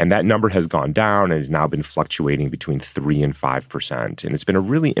 And that number has gone down and has now been fluctuating between 3 and 5%. And it's been a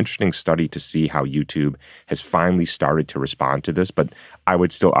really interesting study to see how YouTube has finally started to respond to this, but I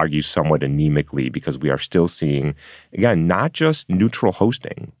would still argue somewhat anemically because we are still seeing, again, not just neutral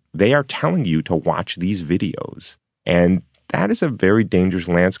hosting. They are telling you to watch these videos. And that is a very dangerous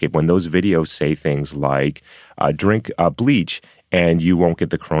landscape when those videos say things like, drink bleach and you won't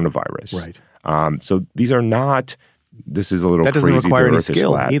get the coronavirus. Right. So these are not, this is a little crazy. That doesn't require any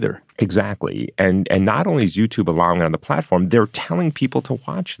skill either. Exactly. And not only is YouTube allowing it on the platform, they're telling people to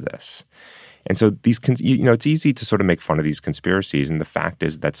watch this. And so these, it's easy to sort of make fun of these conspiracies. And the fact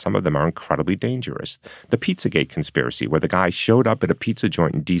is that some of them are incredibly dangerous. The Pizzagate conspiracy, where the guy showed up at a pizza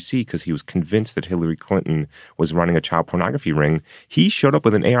joint in D.C. because he was convinced that Hillary Clinton was running a child pornography ring. He showed up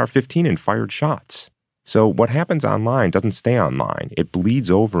with an AR-15 and fired shots. So what happens online doesn't stay online. It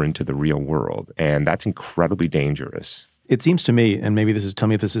bleeds over into the real world. And that's incredibly dangerous. It seems to me, and maybe tell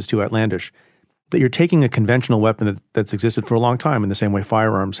me if this is too outlandish, that you're taking a conventional weapon that's existed for a long time in the same way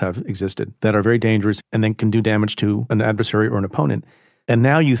firearms have existed, that are very dangerous and then can do damage to an adversary or an opponent. And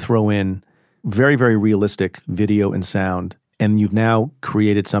now you throw in very, very realistic video and sound, and you've now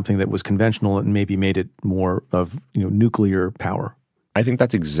created something that was conventional and maybe made it more of nuclear power. I think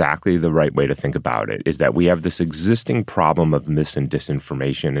that's exactly the right way to think about it, is that we have this existing problem of mis and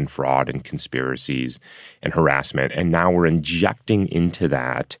disinformation and fraud and conspiracies and harassment. And now we're injecting into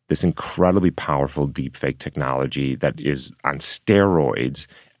that this incredibly powerful deepfake technology that is on steroids,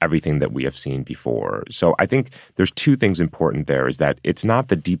 everything that we have seen before. So I think there's two things important there, is that it's not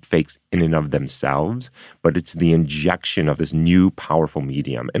the deepfakes in and of themselves, but it's the injection of this new powerful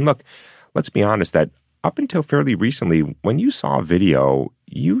medium. And look, let's be honest that up until fairly recently, when you saw a video,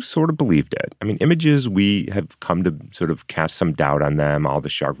 you sort of believed it. I mean, images, we have come to sort of cast some doubt on them, all the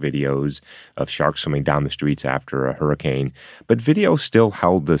shark videos of sharks swimming down the streets after a hurricane. But video still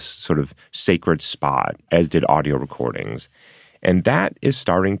held this sort of sacred spot, as did audio recordings. And that is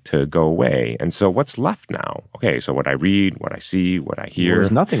starting to go away. And so what's left now? Okay, so what I read, what I see, what I hear. There's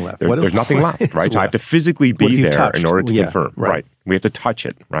nothing left. There's nothing left, right? So I have to physically be there in order to confirm. Right. We have to touch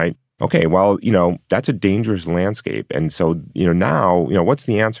it, right? Okay, well, that's a dangerous landscape. And so, now, what's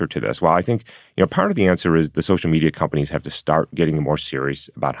the answer to this? Well, I think, part of the answer is the social media companies have to start getting more serious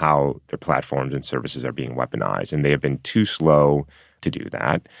about how their platforms and services are being weaponized. And they have been too slow to do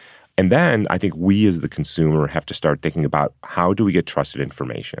that. And then I think we as the consumer have to start thinking about how do we get trusted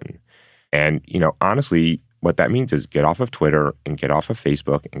information? And, honestly, what that means is get off of Twitter and get off of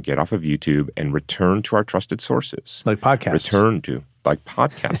Facebook and get off of YouTube and return to our trusted sources. Like podcasts. Return to, like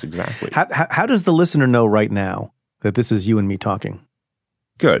podcasts, exactly. How does the listener know right now that this is you and me talking?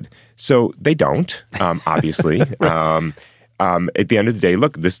 Good. So they don't, obviously. At the end of the day,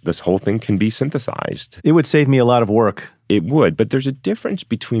 look, this whole thing can be synthesized. It would save me a lot of work. It would, but there's a difference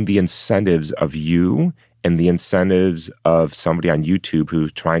between the incentives of you and the incentives of somebody on YouTube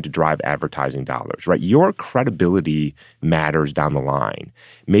who's trying to drive advertising dollars, right? Your credibility matters down the line.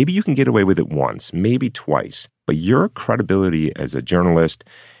 Maybe you can get away with it once, maybe twice, but your credibility as a journalist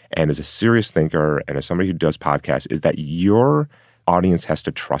and as a serious thinker and as somebody who does podcasts is that your audience has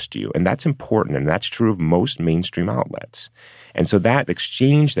to trust you. And that's important. And that's true of most mainstream outlets. And so that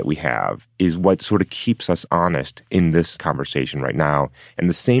exchange that we have is what sort of keeps us honest in this conversation right now. And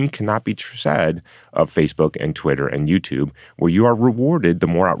the same cannot be said of Facebook and Twitter and YouTube, where you are rewarded the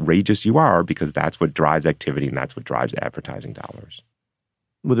more outrageous you are, because that's what drives activity and that's what drives advertising dollars.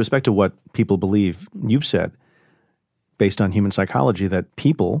 With respect to what people believe, you've said, based on human psychology, that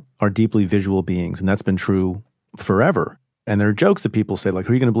people are deeply visual beings, and that's been true forever. And there are jokes that people say, like,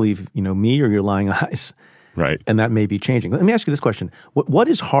 "Are you going to believe, me or your lying eyes?" Right. And that may be changing. Let me ask you this question. What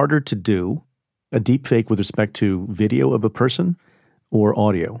is harder to do, a deep fake with respect to video of a person or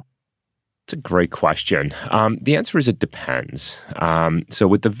audio? It's a great question. The answer is it depends. So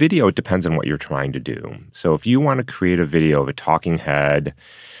with the video, it depends on what you're trying to do. So if you want to create a video of a talking head,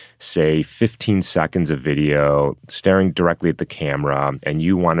 say 15 seconds of video staring directly at the camera, and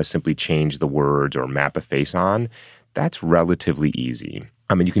you want to simply change the words or map a face on, that's relatively easy.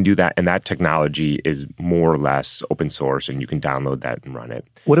 And you can do that, and that technology is more or less open source, and you can download that and run it.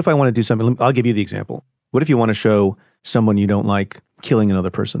 What if I want to do something? I'll give you the example. What if you want to show someone you don't like killing another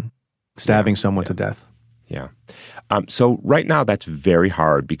person, stabbing someone to death? Yeah. So right now, that's very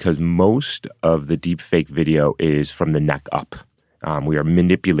hard because most of the deep fake video is from the neck up. We are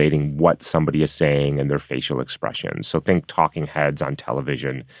manipulating what somebody is saying and their facial expressions. So think talking heads on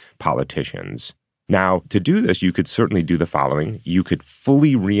television, politicians. Now, to do this, you could certainly do the following. You could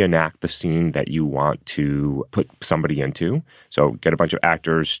fully reenact the scene that you want to put somebody into. So get a bunch of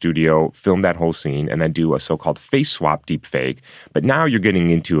actors, studio, film that whole scene, and then do a so-called face swap deep fake. But now you're getting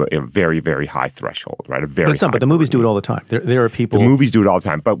into a very, very high threshold, right? But the movies do it all the time. There are people... The movies do it all the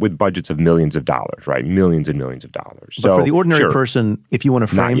time, but with budgets of millions of dollars, right? Millions and millions of dollars. But for the ordinary person, if you want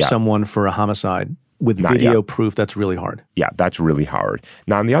to frame someone for a homicide... with video proof, that's really hard. Yeah, that's really hard.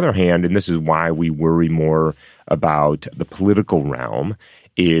 Now, on the other hand, and this is why we worry more about the political realm,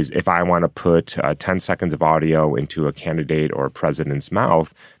 is if I want to put 10 seconds of audio into a candidate or a president's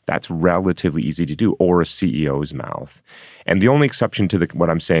mouth, that's relatively easy to do, or a CEO's mouth. And the only exception to what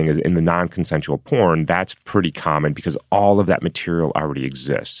I'm saying is in the non-consensual porn, that's pretty common because all of that material already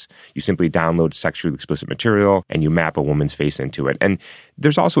exists. You simply download sexually explicit material and you map a woman's face into it. And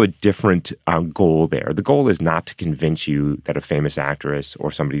there's also a different goal there. The goal is not to convince you that a famous actress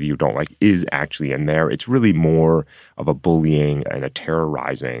or somebody that you don't like is actually in there. It's really more of a bullying and a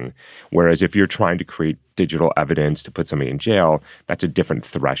terrorizing. Whereas if you're trying to create digital evidence to put somebody in jail, that's a different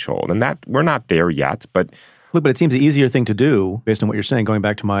threshold. And that we're not there yet, but... Look, but it seems the easier thing to do, based on what you're saying, going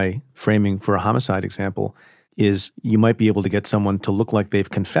back to my framing for a homicide example, is you might be able to get someone to look like they've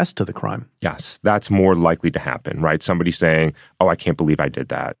confessed to the crime. Yes, that's more likely to happen, right? Somebody saying, oh, I can't believe I did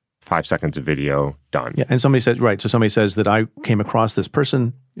that. 5 seconds of video, done. Yeah, and somebody says, right, so somebody says that I came across this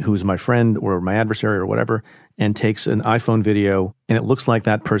person who's my friend or my adversary or whatever, and takes an iPhone video, and it looks like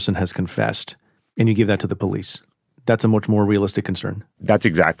that person has confessed, and you give that to the police. That's a much more realistic concern. That's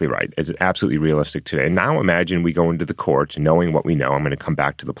exactly right. It's absolutely realistic today. Now imagine we go into the court knowing what we know. I'm going to come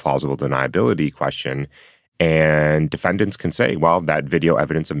back to the plausible deniability question. And defendants can say, well, that video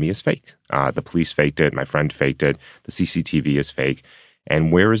evidence of me is fake. The police faked it. My friend faked it. The CCTV is fake.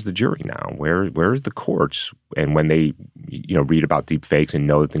 And where is the jury now? Where is the courts? And when they read about deep fakes and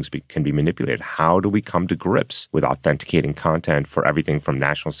know that things can be manipulated, how do we come to grips with authenticating content for everything from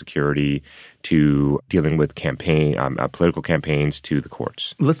national security to dealing with political campaigns to the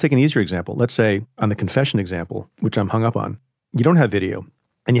courts? Let's take an easier example. Let's say on the confession example, which I'm hung up on, you don't have video.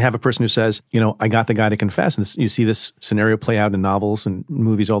 And you have a person who says, I got the guy to confess. And you see this scenario play out in novels and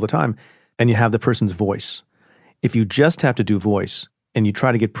movies all the time. And you have the person's voice. If you just have to do voice, and you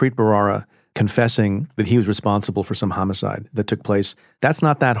try to get Preet Bharara confessing that he was responsible for some homicide that took place, that's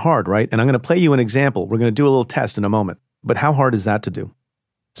not that hard, right? And I'm going to play you an example. We're going to do a little test in a moment. But how hard is that to do?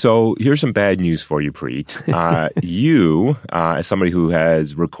 So here's some bad news for you, Preet. You, as somebody who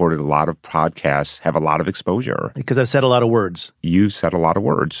has recorded a lot of podcasts, have a lot of exposure. Because I've said a lot of words. You've said a lot of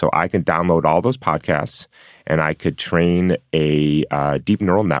words. So I can download all those podcasts and I could train a deep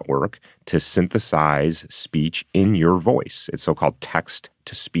neural network to synthesize speech in your voice. It's so-called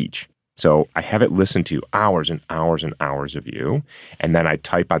text-to-speech. So I have it listen to hours and hours and hours of you, and then I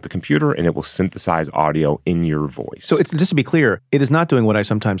type out the computer, and it will synthesize audio in your voice. So it's just to be clear, it is not doing what I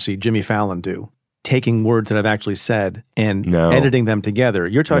sometimes see Jimmy Fallon do, taking words that I've actually said and editing them together.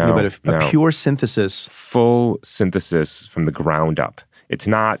 You're talking about a pure synthesis. Full synthesis from the ground up. It's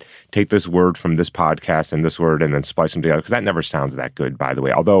not take this word from this podcast and this word and then splice them together, because that never sounds that good, by the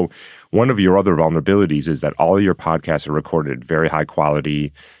way. Although one of your other vulnerabilities is that all your podcasts are recorded at very high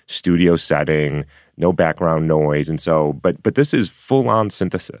quality, studio setting, no background noise. And so, but this is full-on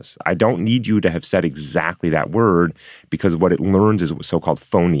synthesis. I don't need you to have said exactly that word, because what it learns is so-called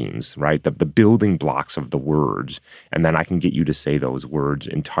phonemes, right? The building blocks of the words. And then I can get you to say those words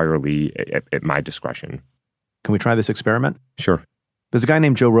entirely at my discretion. Can we try this experiment? Sure. There's a guy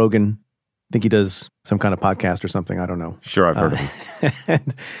named Joe Rogan. I think he does some kind of podcast or something. I don't know. Sure, I've heard of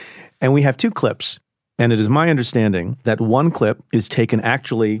him. And we have two clips. And it is my understanding that one clip is taken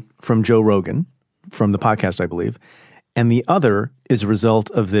actually from Joe Rogan, from the podcast, I believe. And the other is a result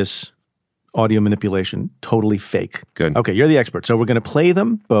of this audio manipulation, totally fake. Good. Okay, you're the expert. So we're going to play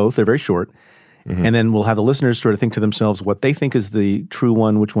them both. They're very short. Mm-hmm. And then we'll have the listeners sort of think to themselves what they think is the true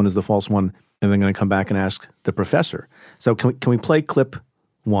one, which one is the false one. And then going to come back and ask the professor. So can we play clip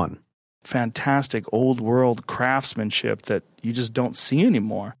one? Fantastic old world craftsmanship that you just don't see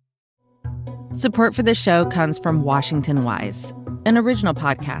anymore. Support for this show comes from Washington Wise, an original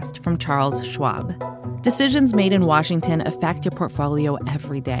podcast from Charles Schwab. Decisions made in Washington affect your portfolio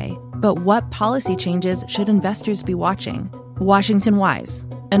every day. But what policy changes should investors be watching? Washington Wise,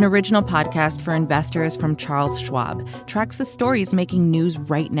 an original podcast for investors from Charles Schwab, tracks the stories making news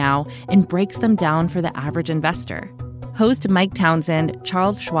right now and breaks them down for the average investor. Host Mike Townsend,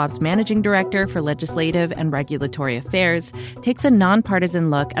 Charles Schwab's managing director for legislative and regulatory affairs, takes a nonpartisan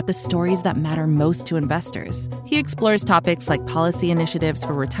look at the stories that matter most to investors. He explores topics like policy initiatives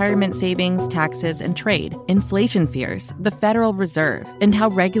for retirement savings, taxes, and trade, inflation fears, the Federal Reserve, and how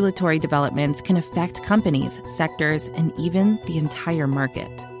regulatory developments can affect companies, sectors, and even the entire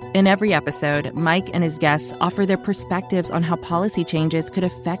market. In every episode, Mike and his guests offer their perspectives on how policy changes could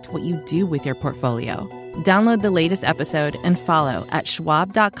affect what you do with your portfolio. Download the latest episode and follow at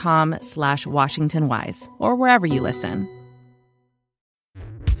schwab.com/WashingtonWise or wherever you listen.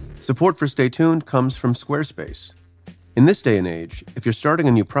 Support for Stay Tuned comes from Squarespace. In this day and age, if you're starting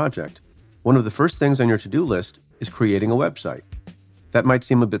a new project, one of the first things on your to-do list is creating a website. That might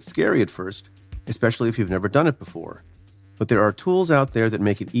seem a bit scary at first, especially if you've never done it before. But there are tools out there that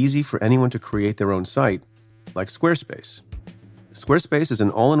make it easy for anyone to create their own site, like Squarespace. Squarespace is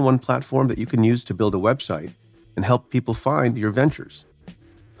an all-in-one platform that you can use to build a website and help people find your ventures.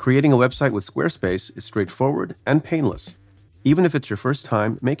 Creating a website with Squarespace is straightforward and painless, even if it's your first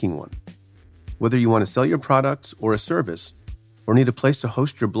time making one. Whether you want to sell your products or a service, or need a place to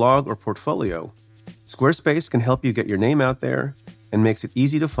host your blog or portfolio, Squarespace can help you get your name out there and makes it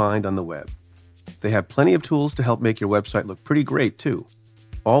easy to find on the web. They have plenty of tools to help make your website look pretty great, too,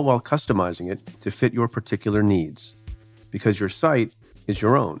 all while customizing it to fit your particular needs. Because your site is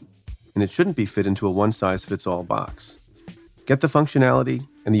your own, and it shouldn't be fit into a one-size-fits-all box. Get the functionality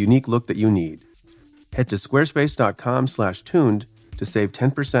and the unique look that you need. Head to squarespace.com/tuned to save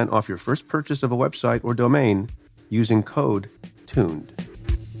 10% off your first purchase of a website or domain using code TUNED.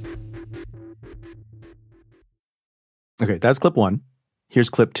 Okay, that's clip one. Here's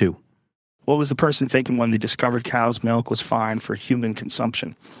clip two. What was the person thinking when they discovered cow's milk was fine for human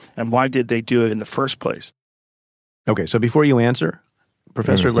consumption? And why did they do it in the first place? Okay, so before you answer,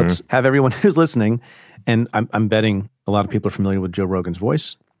 Professor, let's have everyone who's listening, and I'm betting a lot of people are familiar with Joe Rogan's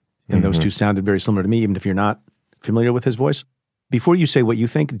voice, and those two sounded very similar to me, even if you're not familiar with his voice. Before you say what you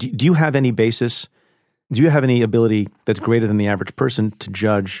think, do you have any basis, do you have any ability that's greater than the average person to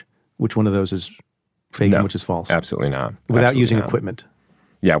judge which one of those is fake and which is false? Absolutely not. Without using equipment?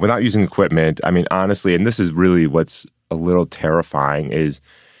 Yeah, without using equipment. I mean, honestly, and this is really what's a little terrifying is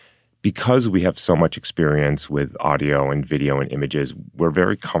because we have so much experience with audio and video and images, we're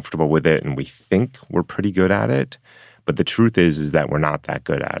very comfortable with it and we think we're pretty good at it. But the truth is that we're not that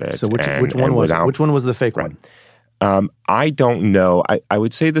good at it. So which one was it? Which one was the fake one? I don't know. I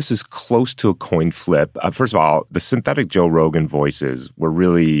would say this is close to a coin flip. First of all, the synthetic Joe Rogan voices were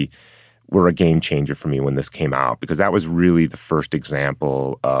a game changer for me when this came out because that was really the first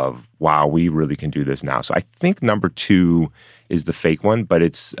example of, wow, we really can do this now. So I think number two is the fake one, but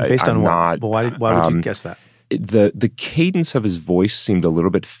it's based on what? But why would you guess that? The cadence of his voice seemed a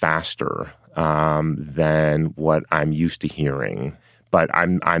little bit faster than what I'm used to hearing. But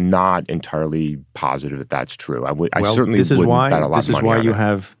I'm not entirely positive that that's true. I certainly wouldn't bet a lot of money on it. This is why you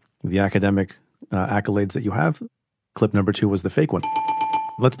have the academic accolades that you have. Clip number two was the fake one.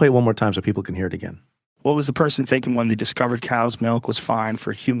 Let's play it one more time so people can hear it again. What was the person thinking when they discovered cow's milk was fine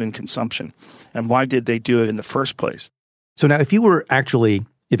for human consumption? And why did they do it in the first place? So now if you were actually,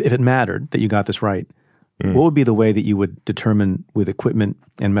 if it mattered that you got this right, what would be the way that you would determine with equipment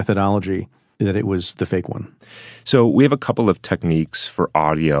and methodology that it was the fake one? So we have a couple of techniques for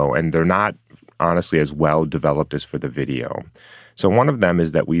audio, and they're not honestly as well developed as for the video. So one of them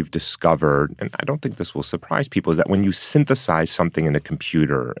is that we've discovered, and I don't think this will surprise people, is that when you synthesize something in a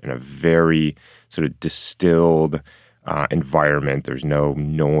computer in a very sort of distilled environment, there's no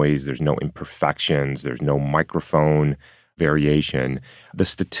noise, there's no imperfections, there's no microphone variation, the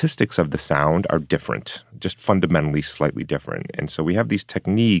statistics of the sound are different, just fundamentally slightly different. And so we have these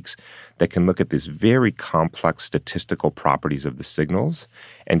techniques that can look at these very complex statistical properties of the signals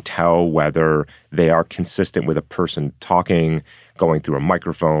and tell whether they are consistent with a person talking, going through a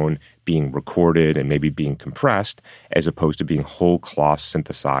microphone, being recorded, and maybe being compressed, as opposed to being whole cloth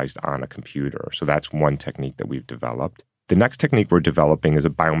synthesized on a computer. So that's one technique that we've developed. The next technique we're developing is a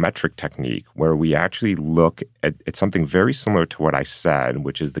biometric technique where we actually look at something very similar to what I said,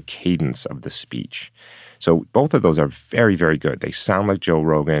 which is the cadence of the speech. So both of those are very, very good. They sound like Joe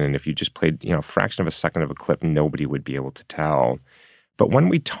Rogan, and if you just played, a fraction of a second of a clip, nobody would be able to tell. But when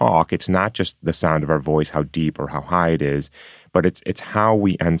we talk, it's not just the sound of our voice, how deep or how high it is, but it's how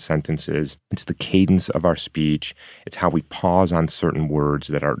we end sentences. It's the cadence of our speech. It's how we pause on certain words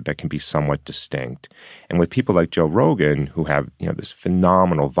that can be somewhat distinct. And with people like Joe Rogan, who have this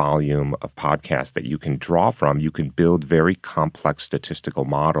phenomenal volume of podcasts that you can draw from, you can build very complex statistical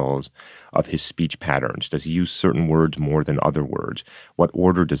models of his speech patterns. Does he use certain words more than other words? What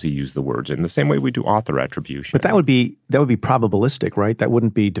order does he use the words in? The same way we do author attribution. But that would be probabilistic, right? That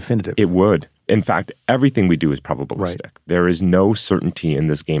wouldn't be definitive. It would. In fact, everything we do is probabilistic. Right. There is no certainty in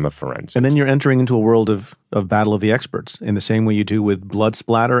this game of forensics. And then you're entering into a world of battle of the experts in the same way you do with blood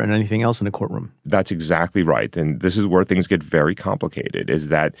splatter and anything else in a courtroom. That's exactly right. And this is where things get very complicated, is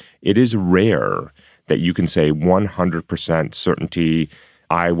that it is rare that you can say 100% certainty,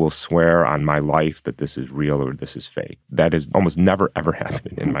 I will swear on my life that this is real or this is fake. That is almost never, ever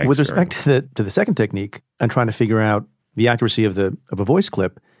happened in my experience. With respect to the second technique, and trying to figure out the accuracy of a voice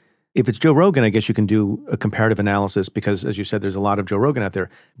clip, if it's Joe Rogan, I guess you can do a comparative analysis because, as you said, there's a lot of Joe Rogan out there.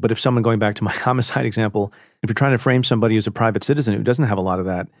 But if someone, going back to my homicide example, if you're trying to frame somebody as a private citizen who doesn't have a lot of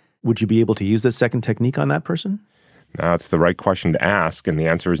that, would you be able to use this second technique on that person? No, it's the right question to ask, and the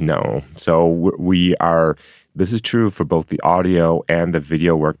answer is no. So this is true for both the audio and the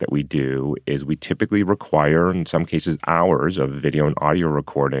video work that we do, is we typically require, in some cases, hours of video and audio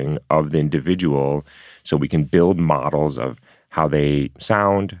recording of the individual so we can build models of how they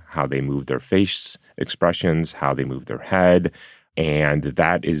sound, how they move their face expressions, how they move their head. And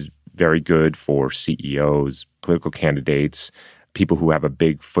that is very good for CEOs, political candidates, people who have a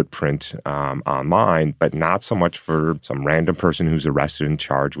big footprint online, but not so much for some random person who's arrested and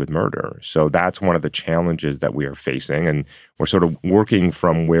charged with murder. So that's one of the challenges that we are facing. And we're sort of working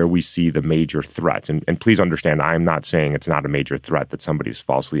from where we see the major threats. And please understand, I'm not saying it's not a major threat that somebody's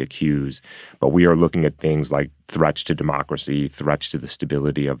falsely accused, but we are looking at things like threats to democracy, threats to the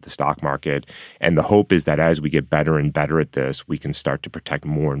stability of the stock market. And the hope is that as we get better and better at this, we can start to protect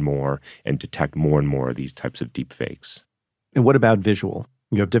more and more and detect more and more of these types of deep fakes. And what about visual?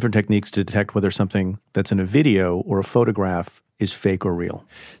 You have different techniques to detect whether something that's in a video or a photograph is fake or real.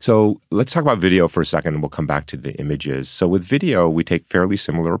 So let's talk about video for a second, and we'll come back to the images. So with video, we take fairly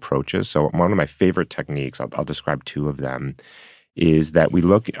similar approaches. So one of my favorite techniques, I'll describe two of them, is that we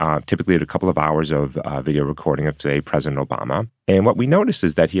look typically at a couple of hours of video recording of, say, President Obama. And what we notice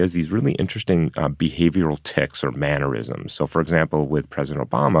is that he has these really interesting behavioral tics or mannerisms. So for example, with President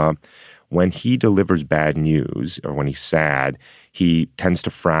Obama, when he delivers bad news or when he's sad, he tends to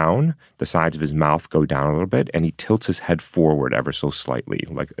frown, the sides of his mouth go down a little bit, and he tilts his head forward ever so slightly,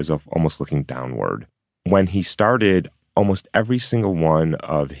 like as if almost looking downward. When he started almost every single one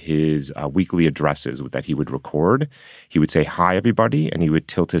of his weekly addresses that he would record, he would say, "Hi, everybody," and he would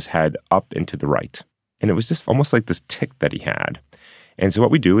tilt his head up and to the right. And it was just almost like this tic that he had. And so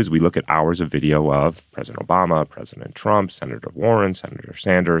what we do is we look at hours of video of President Obama, President Trump, Senator Warren, Senator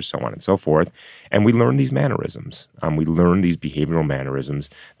Sanders, so on and so forth, and we learn these mannerisms. We learn these behavioral mannerisms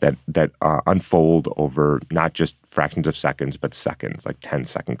that unfold over not just fractions of seconds, but seconds, like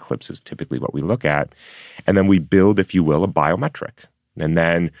 10-second clips is typically what we look at. And then we build, if you will, a biometric. And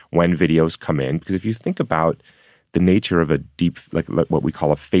then when videos come in, because if you think about the nature of a deep, like what we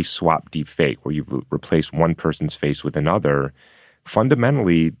call a face swap deep fake, where you've replaced one person's face with another,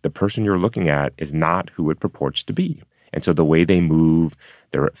 fundamentally, the person you're looking at is not who it purports to be. And so the way they move,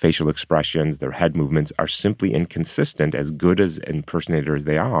 their facial expressions, their head movements are simply inconsistent, as good as impersonators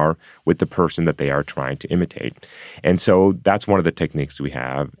they are, with the person that they are trying to imitate. And so that's one of the techniques we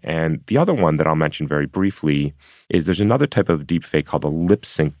have. And the other one that I'll mention very briefly is there's another type of deepfake called a lip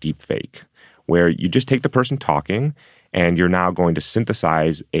sync deepfake, where you just take the person talking and you're now going to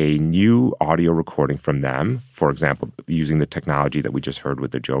synthesize a new audio recording from them, for example, using the technology that we just heard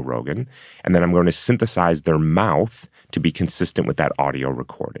with the Joe Rogan. And then I'm going to synthesize their mouth to be consistent with that audio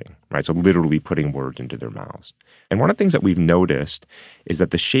recording, right? So literally putting words into their mouths. And one of the things that we've noticed is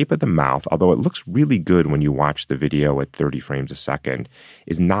that the shape of the mouth, although it looks really good when you watch the video at 30 frames a second,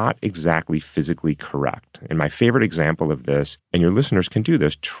 is not exactly physically correct. And my favorite example of this, and your listeners can do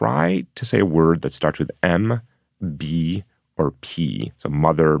this, try to say a word that starts with M, B, or P, so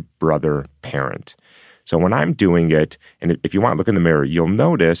mother, brother, parent. So when I'm doing it, and if you want to look in the mirror, you'll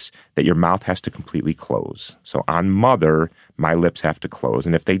notice that your mouth has to completely close. So on mother, my lips have to close.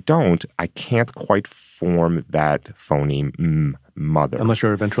 And if they don't, I can't quite form that phoneme, mother. Unless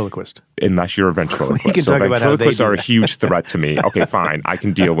you're a ventriloquist. Unless you're a ventriloquist. We can talk about how they ventriloquists do are a that. huge threat to me. Okay, fine. I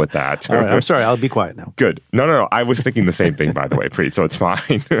can deal with that. All right, I'm sorry. I'll be quiet now. Good. No. I was thinking the same thing, by the way, Preet, so it's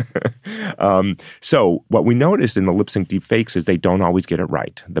fine. So what we noticed in the lip sync deepfakes is they don't always get it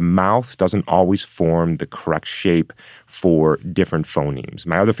right. The mouth doesn't always form the correct shape for different phonemes.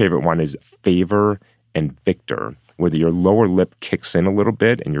 My other favorite one is favor and Victor, where your lower lip kicks in a little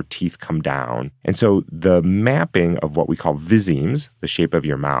bit and your teeth come down. And so the mapping of what we call visemes, the shape of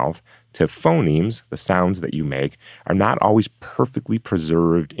your mouth, to phonemes, the sounds that you make, are not always perfectly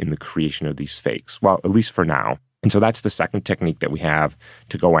preserved in the creation of these fakes. Well, at least for now. And so that's the second technique that we have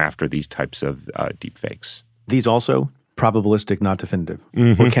to go after these types of deep fakes. These also probabilistic, not definitive.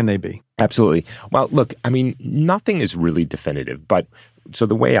 Mm-hmm. Or can they be? Absolutely. Well, look, I mean, nothing is really definitive. But so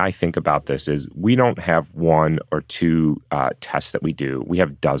the way I think about this is we don't have one or two tests that we do. We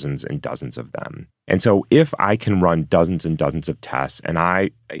have dozens and dozens of them. And so if I can run dozens and dozens of tests and I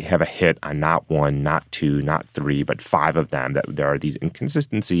have a hit on not one, not two, not three, but 5 of them, that there are these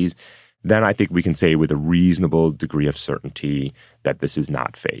inconsistencies, then I think we can say with a reasonable degree of certainty that this is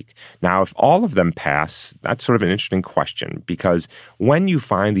not fake. Now, if all of them pass, that's sort of an interesting question, because when you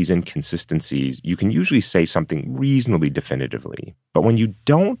find these inconsistencies, you can usually say something reasonably definitively. But when you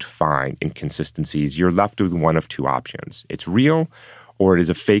don't find inconsistencies, you're left with one of 2 options. It's real, or it is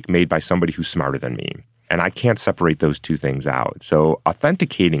a fake made by somebody who's smarter than me. And I can't separate those 2 things out. So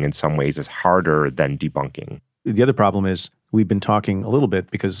authenticating in some ways is harder than debunking. The other problem is we've been talking a little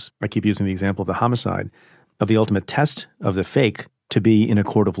bit, because I keep using the example of the homicide, of the ultimate test of the fake to be in a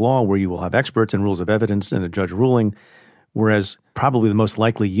court of law where you will have experts and rules of evidence and a judge ruling, whereas probably the most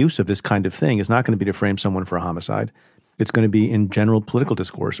likely use of this kind of thing is not going to be to frame someone for a homicide. It's going to be in general political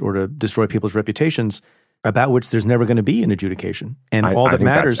discourse or to destroy people's reputations, about which there's never going to be an adjudication. And all that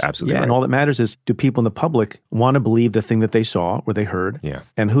matters, right. And all that matters is, do people in the public want to believe the thing that they saw or they heard? Yeah.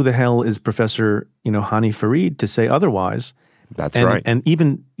 And who the hell is Professor, Hany Farid to say otherwise? That's right. And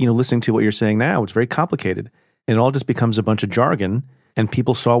even, listening to what you're saying now, it's very complicated. It all just becomes a bunch of jargon, and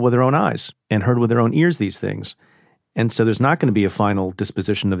people saw with their own eyes and heard with their own ears these things. And so there's not going to be a final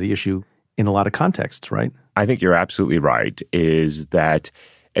disposition of the issue in a lot of contexts, right? I think you're absolutely right, is that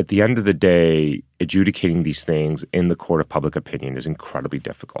at the end of the day, adjudicating these things in the court of public opinion is incredibly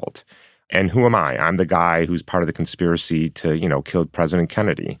difficult. And who am I? I'm the guy who's part of the conspiracy to, kill President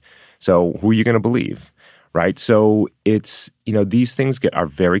Kennedy. So who are you going to believe, right? So it's, these things are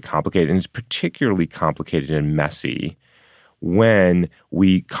very complicated, and it's particularly complicated and messy when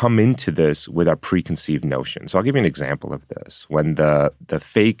we come into this with our preconceived notions. So I'll give you an example of this. When the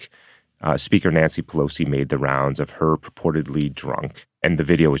fake Speaker Nancy Pelosi made the rounds of her purportedly drunk, and the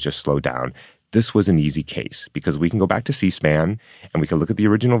video was just slowed down, this was an easy case because we can go back to C-SPAN and we can look at the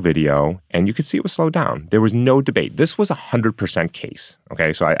original video and you could see it was slowed down. There was no debate. This was 100% case.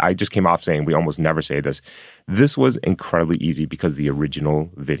 Okay, so I just came off saying we almost never say this. This was incredibly easy because the original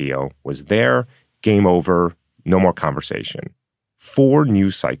video was there. Game over. No more conversation. 4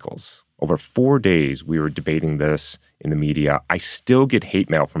 news cycles. Over 4 days, we were debating this in the media. I still get hate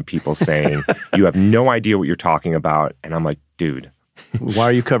mail from people saying, you have no idea what you're talking about. And I'm like, dude. Why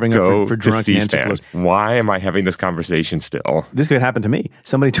are you covering up for drunk Nancy Pelosi? Why am I having this conversation still? This could happen to me.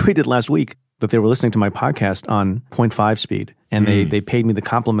 Somebody tweeted last week that they were listening to my podcast on 0.5 speed, and they paid me the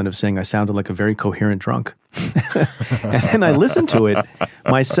compliment of saying I sounded like a very coherent drunk. And then I listened to it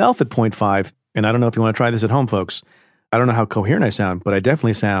myself at 0.5, and I don't know if you want to try this at home, folks. I don't know how coherent I sound, but I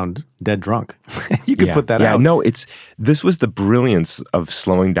definitely sound dead drunk. You can put that out. No, this was the brilliance of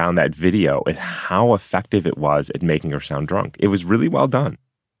slowing down that video and how effective it was at making her sound drunk. It was really well done.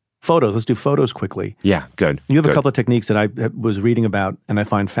 Photos. Let's do photos quickly. Yeah, good. You have a couple of techniques that I was reading about and I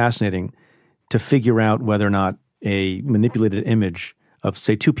find fascinating to figure out whether or not a manipulated image of,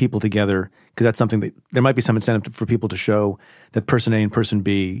 say, 2 people together, because that's something that there might be some incentive for people to show that person A and person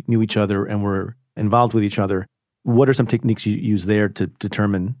B knew each other and were involved with each other. What are some techniques you use there to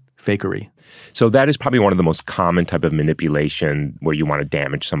determine fakery? So that is probably one of the most common type of manipulation where you want to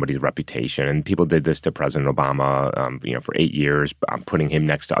damage somebody's reputation. And people did this to President Obama, for 8 years, putting him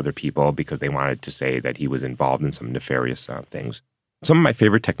next to other people because they wanted to say that he was involved in some nefarious things. Some of my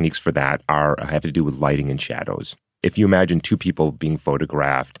favorite techniques for that have to do with lighting and shadows. If you imagine 2 people being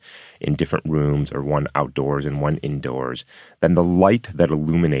photographed in different rooms, or one outdoors and one indoors, then the light that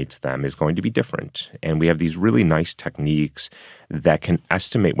illuminates them is going to be different. And we have these really nice techniques that can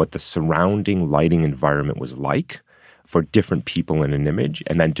estimate what the surrounding lighting environment was like for different people in an image,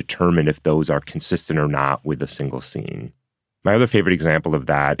 and then determine if those are consistent or not with a single scene. My other favorite example of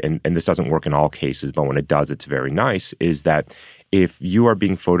that, and this doesn't work in all cases, but when it does, it's very nice, is that if you are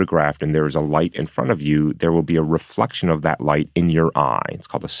being photographed and there is a light in front of you, there will be a reflection of that light in your eye. It's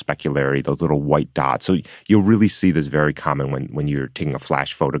called a speculary, those little white dots. So you'll really see this very common when you're taking a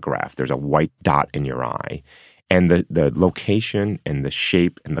flash photograph. There's a white dot in your eye. And the location and the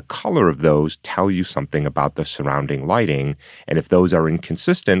shape and the color of those tell you something about the surrounding lighting. And if those are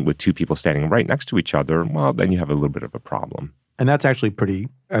inconsistent with 2 people standing right next to each other, well, then you have a little bit of a problem. And that's actually pretty,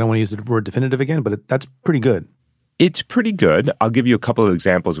 I don't want to use the word definitive again, but that's pretty good. It's pretty good. I'll give you a couple of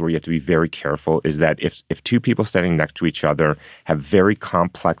examples where you have to be very careful, is that if two people standing next to each other have very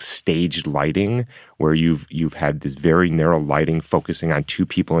complex staged lighting, where you've had this very narrow lighting focusing on two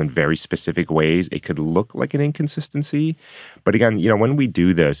people in very specific ways, it could look like an inconsistency. But again, when we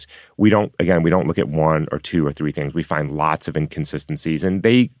do this, we don't look at one or two or three things. We find lots of inconsistencies, and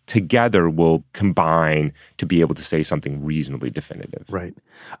they together will combine to be able to say something reasonably definitive. Right.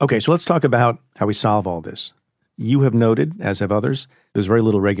 Okay, so let's talk about how we solve all this. You have noted, as have others, there's very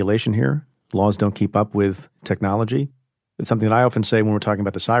little regulation here. Laws don't keep up with technology. It's something that I often say when we're talking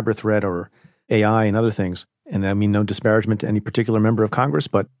about the cyber threat or AI and other things. And I mean no disparagement to any particular member of Congress,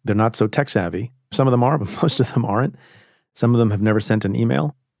 but they're not so tech savvy. Some of them are, but most of them aren't. Some of them have never sent an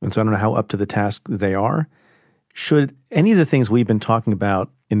email. And so I don't know how up to the task they are. Should any of the things we've been talking about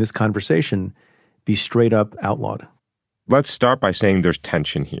in this conversation be straight up outlawed? Let's start by saying there's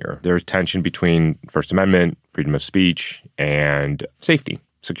tension here. There's tension between First Amendment, freedom of speech, and safety,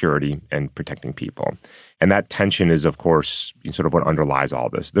 security, and protecting people. And that tension is, of course, sort of what underlies all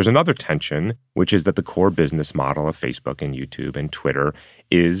this. There's another tension, which is that the core business model of Facebook and YouTube and Twitter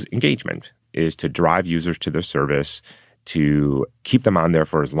is engagement, is to drive users to their service, to keep them on there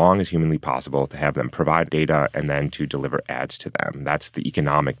for as long as humanly possible, to have them provide data, and then to deliver ads to them. That's the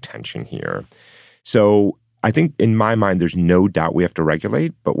economic tension here. So I think in my mind, there's no doubt we have to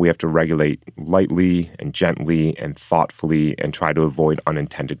regulate, but we have to regulate lightly and gently and thoughtfully and try to avoid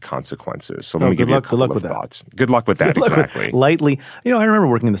unintended consequences. So let me give you a couple of thoughts. Good luck with that, exactly. Lightly. I remember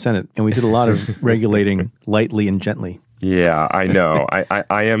working in the Senate, and we did a lot of regulating lightly and gently. Yeah, I know.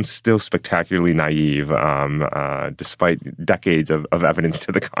 I am still spectacularly naive, despite decades of evidence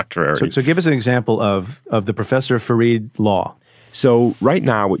to the contrary. So give us an example of the Professor Farid law. So right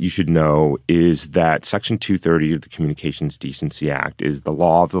now, what you should know is that Section 230 of the Communications Decency Act is the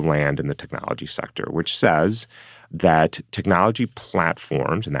law of the land in the technology sector, which says that technology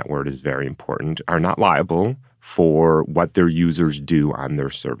platforms, and that word is very important, are not liable for what their users do on their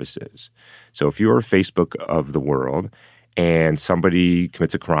services. So if you're a Facebook of the world and somebody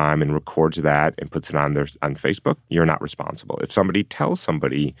commits a crime and records that and puts it on Facebook, you're not responsible. If somebody tells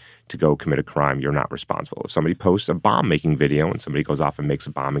somebody to go commit a crime, you're not responsible. If somebody posts a bomb-making video and somebody goes off and makes a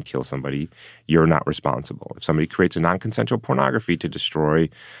bomb and kills somebody, you're not responsible. If somebody creates a non-consensual pornography to destroy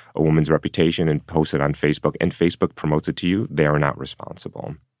a woman's reputation and posts it on Facebook, and Facebook promotes it to you, they are not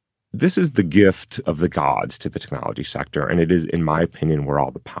responsible. This is the gift of the gods to the technology sector, and it is, in my opinion, where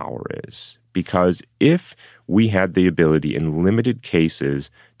all the power is. Because if we had the ability in limited cases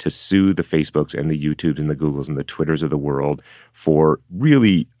to sue the Facebooks and the YouTubes and the Googles and the Twitters of the world for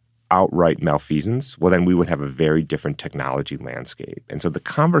really outright malfeasance, well, then we would have a very different technology landscape. And so the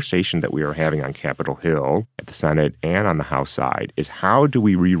conversation that we are having on Capitol Hill, at the Senate, and on the House side is how do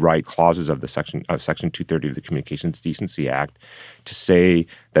we rewrite clauses of Section 230 of the Communications Decency Act to say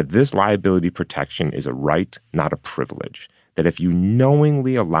that this liability protection is a right, not a privilege. That if you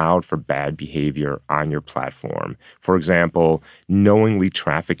knowingly allowed for bad behavior on your platform, for example, knowingly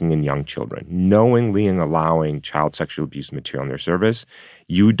trafficking in young children, knowingly allowing child sexual abuse material in their service,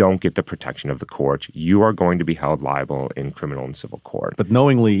 you don't get the protection of the court. You are going to be held liable in criminal and civil court. But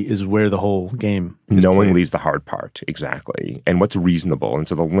knowingly is where the whole game is knowingly played. Is the hard part, exactly. And what's reasonable. And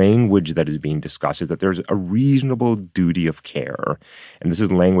so the language that is being discussed is that there's a reasonable duty of care. And this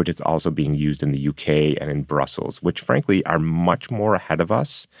is language that's also being used in the UK and in Brussels, which frankly are much more ahead of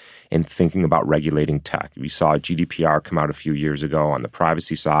us in thinking about regulating tech. We saw GDPR come out a few years ago on the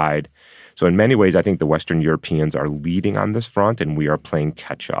privacy side. So in many ways, I think the Western Europeans are leading on this front and we are playing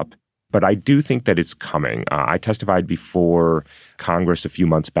catch up. But I do think that it's coming. I testified before Congress a few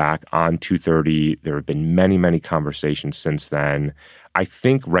months back on 230. There have been many, many conversations since then. I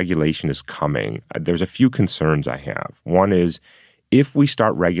think regulation is coming. There's a few concerns I have. One is, if we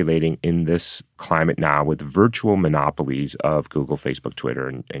start regulating in this climate now with virtual monopolies of Google, Facebook, Twitter,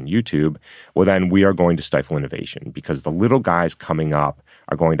 and YouTube, well, then we are going to stifle innovation because the little guys coming up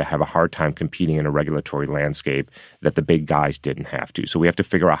are going to have a hard time competing in a regulatory landscape that the big guys didn't have to. So we have to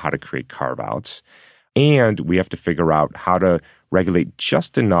figure out how to create carve-outs. And we have to figure out how to regulate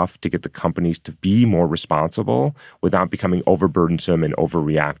just enough to get the companies to be more responsible without becoming overburdensome and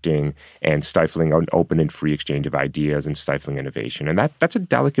overreacting and stifling an open and free exchange of ideas and stifling innovation. And that's a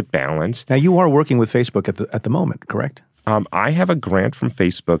delicate balance. Now, you are working with Facebook at the moment, correct? I have a grant from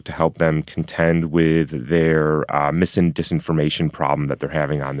Facebook to help them contend with their mis and disinformation problem that they're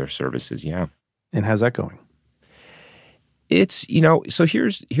having on their services, yeah. And how's that going? It's, so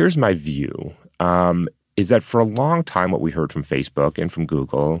here's my view. Is that for a long time what we heard from Facebook and from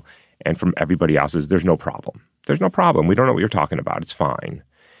Google and from everybody else is there's no problem. There's no problem. We don't know what you're talking about. It's fine.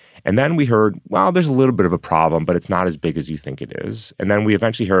 And then we heard, well, there's a little bit of a problem, but it's not as big as you think it is. And then we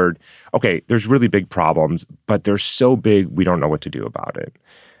eventually heard, okay, there's really big problems, but they're so big, we don't know what to do about it.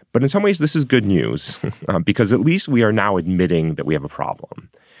 But in some ways, this is good news because at least we are now admitting that we have a problem.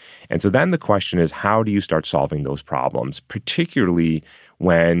 And so then the question is, how do you start solving those problems, particularly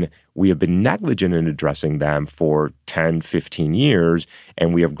when we have been negligent in addressing them for 10, 15 years,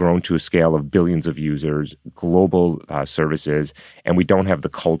 and we have grown to a scale of billions of users, global services, and we don't have the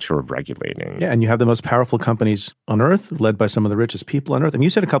culture of regulating. Yeah, and you have the most powerful companies on earth, led by some of the richest people on earth. And you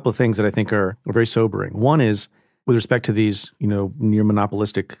said a couple of things that I think are very sobering. One is, with respect to these, near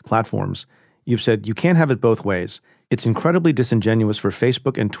monopolistic platforms, you've said you can't have it both ways. It's incredibly disingenuous for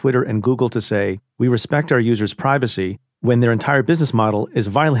Facebook and Twitter and Google to say, we respect our users' privacy when their entire business model is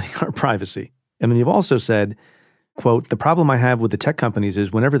violating our privacy. And then you've also said, quote, the problem I have with the tech companies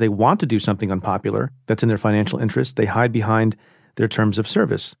is whenever they want to do something unpopular that's in their financial interest, they hide behind their terms of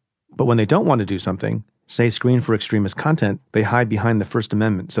service. But when they don't want to do something, say screen for extremist content, they hide behind the First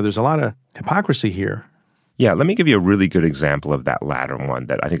Amendment. So there's a lot of hypocrisy here. Yeah, let me give you a really good example of that latter one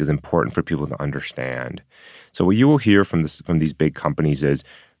that I think is important for people to understand. So what you will hear from these big companies is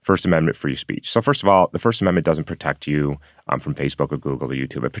First Amendment free speech. So first of all, the First Amendment doesn't protect you from Facebook or Google or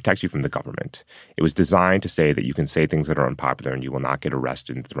YouTube. It protects you from the government. It was designed to say that you can say things that are unpopular and you will not get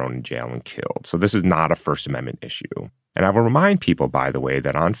arrested and thrown in jail and killed. So this is not a First Amendment issue. And I will remind people, by the way,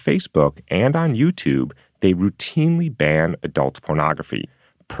 that on Facebook and on YouTube, they routinely ban adult pornography.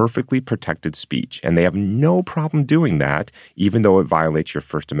 Perfectly protected speech. And they have no problem doing that, even though it violates your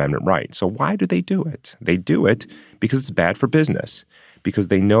First Amendment right. So why do they do it? They do it because it's bad for business, because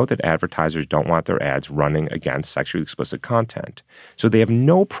they know that advertisers don't want their ads running against sexually explicit content. So they have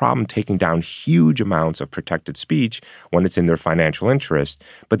no problem taking down huge amounts of protected speech when it's in their financial interest.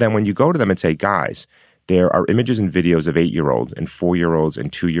 But then when you go to them and say, guys, there are images and videos of 8-year-olds and 4-year-olds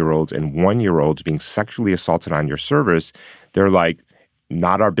and 2-year-olds and 1-year-olds being sexually assaulted on your service, they're like,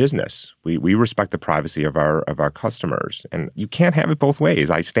 not our business. We respect the privacy of our customers. And you can't have it both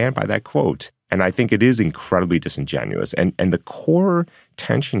ways. I stand by that quote. And I think it is incredibly disingenuous. And the core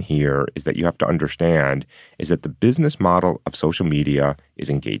tension here is that you have to understand is that the business model of social media is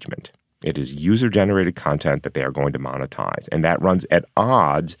engagement. It is user-generated content that they are going to monetize. And that runs at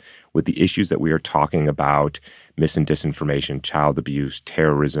odds with the issues that we are talking about: mis and disinformation, child abuse,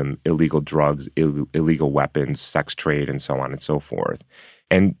 terrorism, illegal drugs, illegal weapons, sex trade, and so on and so forth.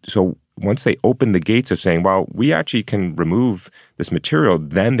 And so once they open the gates of saying, well, we actually can remove this material,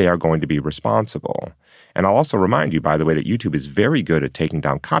 then they are going to be responsible. And I'll also remind you, by the way, that YouTube is very good at taking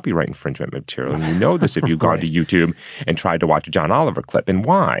down copyright infringement material. And you know this if you've gone to YouTube and tried to watch a John Oliver clip. And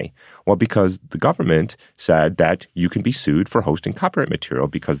why? Well, because the government said that you can be sued for hosting copyright material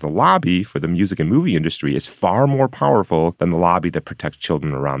because the lobby for the music and movie industry is far more powerful than the lobby that protects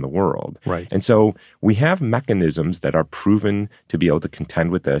children around the world. Right. And so we have mechanisms that are proven to be able to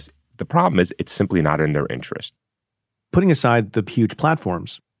contend with this. The problem is it's simply not in their interest. Putting aside the huge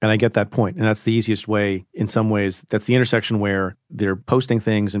platforms, and I get that point, and that's the easiest way in some ways. That's the intersection where they're posting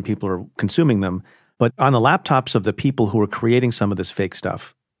things and people are consuming them. But on the laptops of the people who are creating some of this fake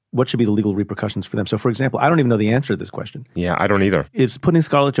stuff, what should be the legal repercussions for them? So, for example, I don't even know the answer to this question. Yeah, I don't either. Is putting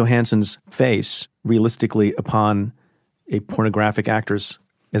Scarlett Johansson's face realistically upon a pornographic actress,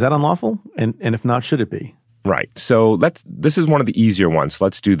 is that unlawful? And if not, should it be? Right. So this is one of the easier ones. So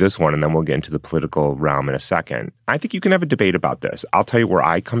let's do this one, and then we'll get into the political realm in a second. I think you can have a debate about this. I'll tell you where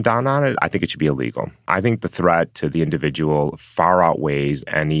I come down on it. I think it should be illegal. I think the threat to the individual far outweighs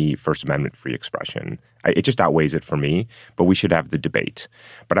any First Amendment free expression. It just outweighs it for me, but we should have the debate.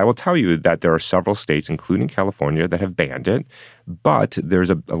 But I will tell you that there are several states, including California, that have banned it. But there's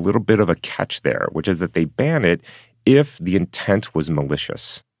a little bit of a catch there, which is that they ban it if the intent was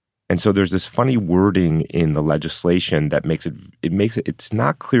malicious. And so there's this funny wording in the legislation that makes it's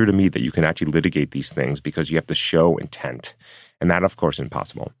not clear to me that you can actually litigate these things because you have to show intent. And that, of course, is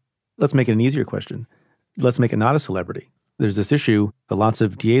impossible. Let's make it an easier question. Let's make it not a celebrity. There's this issue that lots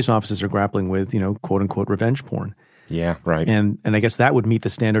of DA's offices are grappling with, quote unquote, revenge porn. Yeah, right. And I guess that would meet the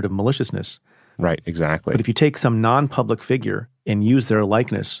standard of maliciousness. Right, exactly. But if you take some non-public figure and use their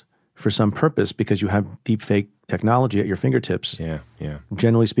likeness for some purpose because you have deep fake technology at your fingertips. Yeah.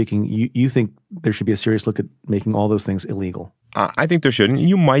 Generally speaking, you think there should be a serious look at making all those things illegal. I think there shouldn't.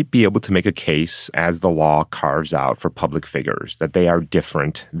 You might be able to make a case, as the law carves out for public figures, that they are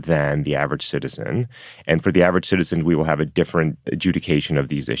different than the average citizen. And for the average citizen, we will have a different adjudication of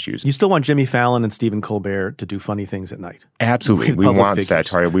these issues. You still want Jimmy Fallon and Stephen Colbert to do funny things at night. Absolutely. We want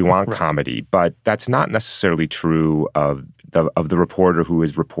satire. We want right. comedy. But that's not necessarily true of of the reporter who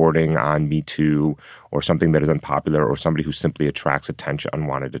is reporting on Me Too or something that is unpopular or somebody who simply attracts attention,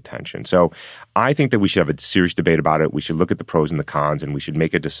 unwanted attention. So I think that we should have a serious debate about it. We should look at the pros and the cons, and we should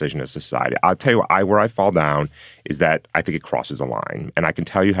make a decision as a society. I'll tell you where I fall down is that I think it crosses a line. And I can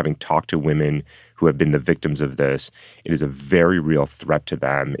tell you, having talked to women who have been the victims of this, it is a very real threat to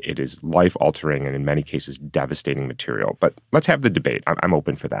them. It is life-altering and in many cases devastating material. But let's have the debate. I'm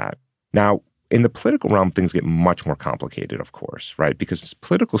open for that. Now, in the political realm, things get much more complicated, of course, right? Because it's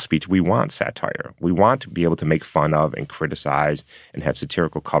political speech, we want satire. We want to be able to make fun of and criticize and have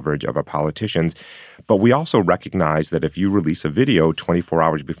satirical coverage of our politicians. But we also recognize that if you release a video 24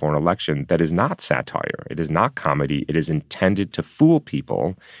 hours before an election, that is not satire. It is not comedy. It is intended to fool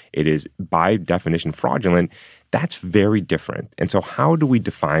people. It is, by definition, fraudulent. That's very different. And so how do we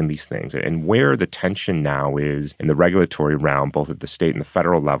define these things? And where the tension now is in the regulatory realm, both at the state and the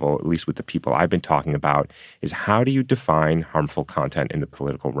federal level, at least with the people I've been talking about, is how do you define harmful content in the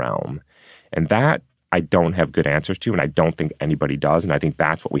political realm? And that I don't have good answers to, and I don't think anybody does. And I think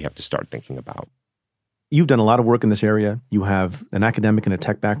that's what we have to start thinking about. You've done a lot of work in this area. You have an academic and a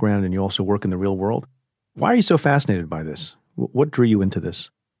tech background, and you also work in the real world. Why are you so fascinated by this? What drew you into this?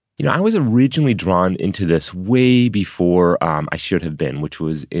 You know, I was originally drawn into this way before I should have been, which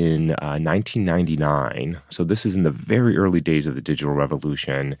was in 1999. So this is in the very early days of the digital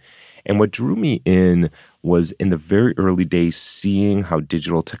revolution. And what drew me in was in the very early days seeing how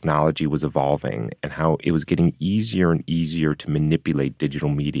digital technology was evolving and how it was getting easier and easier to manipulate digital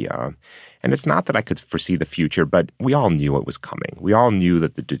media. And it's not that I could foresee the future, but we all knew it was coming. We all knew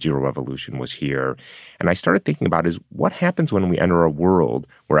that the digital revolution was here. And I started thinking about is what happens when we enter a world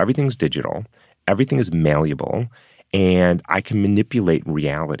where everything's digital, everything is malleable, and I can manipulate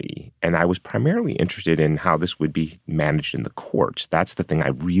reality. And I was primarily interested in how this would be managed in the courts. That's the thing I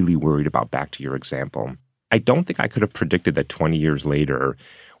really worried about, back to your example. I don't think I could have predicted that 20 years later,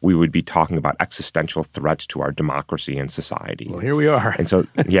 we would be talking about existential threats to our democracy and society. Well, here we are. And so,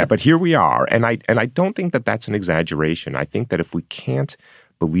 yeah, but here we are. And I don't think that that's an exaggeration. I think that if we can't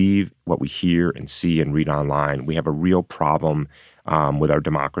believe what we hear and see and read online, we have a real problem with our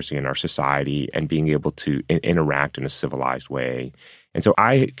democracy and our society and being able to interact in a civilized way. And so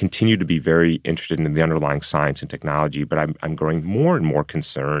I continue to be very interested in the underlying science and technology, but I'm growing more and more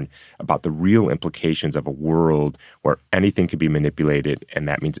concerned about the real implications of a world where anything can be manipulated, and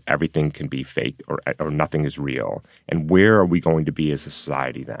that means everything can be fake or nothing is real. And where are we going to be as a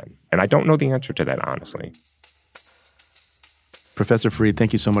society then? And I don't know the answer to that, honestly. Professor Farid,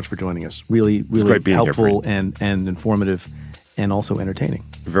 thank you so much for joining us. Really helpful and informative and also entertaining.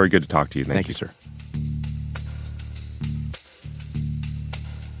 Very good to talk to you. Thank you, sir.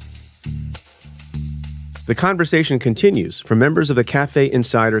 The conversation continues for members of the Cafe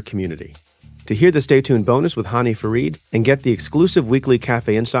Insider community. To hear the Stay Tuned bonus with Hany Farid and get the exclusive weekly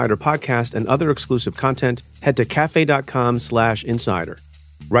Cafe Insider podcast and other exclusive content, head to cafe.com/insider.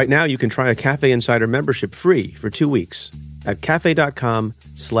 Right now, you can try a Cafe Insider membership free for 2 weeks at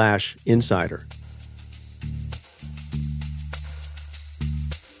cafe.com/insider.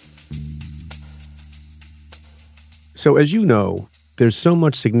 So as you know, there's so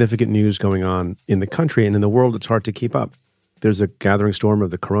much significant news going on in the country and in the world, it's hard to keep up. There's a gathering storm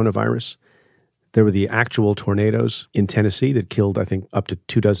of the coronavirus. There were the actual tornadoes in Tennessee that killed, I think, up to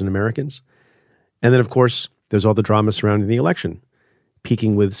 24 Americans. And then, of course, there's all the drama surrounding the election,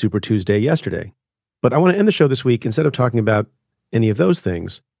 peaking with Super Tuesday yesterday. But I want to end the show this week, instead of talking about any of those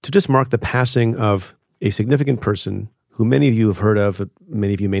things, to just mark the passing of a significant person who many of you have heard of, but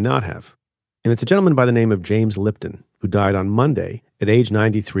many of you may not have. And it's a gentleman by the name of James Lipton, who died on Monday at age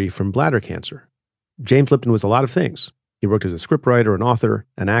 93 from bladder cancer. James Lipton was a lot of things. He worked as a scriptwriter, an author,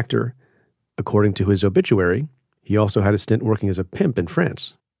 an actor. According to his obituary, he also had a stint working as a pimp in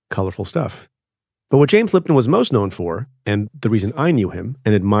France. Colorful stuff. But what James Lipton was most known for, and the reason I knew him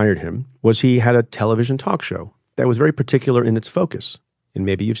and admired him, was he had a television talk show that was very particular in its focus. And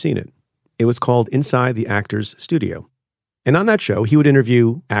maybe you've seen it. It was called Inside the Actors Studio. And on that show, he would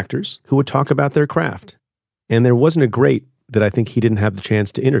interview actors who would talk about their craft. And there wasn't a great that I think he didn't have the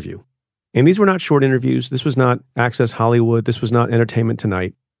chance to interview. And these were not short interviews. This was not Access Hollywood. This was not Entertainment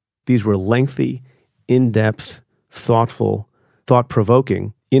Tonight. These were lengthy, in-depth, thoughtful,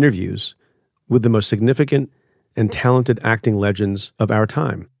 thought-provoking interviews with the most significant and talented acting legends of our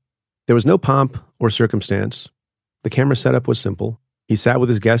time. There was no pomp or circumstance. The camera setup was simple. He sat with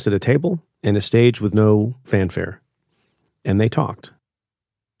his guests at a table and a stage with no fanfare. And they talked.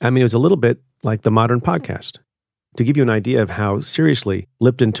 I mean, it was a little bit like the modern podcast. To give you an idea of how seriously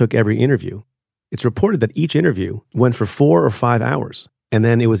Lipton took every interview, it's reported that each interview went for 4 or 5 hours, and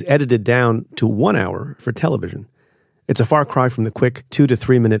then it was edited down to 1 hour for television. It's a far cry from the quick 2 to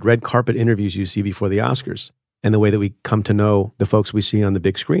 3 minute red carpet interviews you see before the Oscars, and the way that we come to know the folks we see on the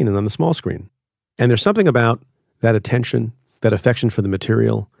big screen and on the small screen. And there's something about that attention, that affection for the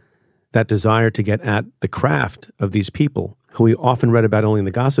material, that desire to get at the craft of these people who we often read about only in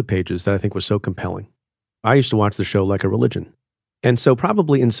the gossip pages that I think was so compelling. I used to watch the show like a religion. And so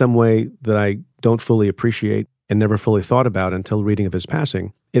probably in some way that I don't fully appreciate and never fully thought about until reading of his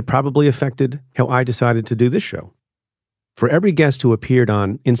passing, it probably affected how I decided to do this show. For every guest who appeared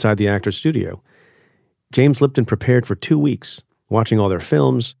on Inside the Actor's Studio, James Lipton prepared for 2 weeks, watching all their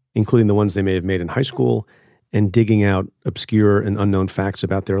films, including the ones they may have made in high school, and digging out obscure and unknown facts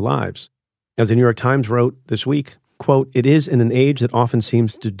about their lives. As the New York Times wrote this week, quote, "It is in an age that often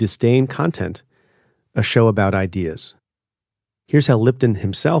seems to disdain content, a show about ideas." Here's how Lipton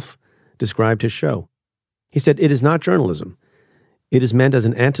himself described his show. He said, "It is not journalism. It is meant as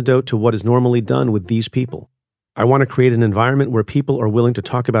an antidote to what is normally done with these people. I want to create an environment where people are willing to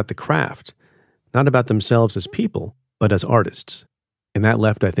talk about the craft, not about themselves as people, but as artists." And that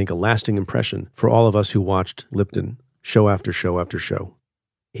left, I think, a lasting impression for all of us who watched Lipton show after show after show.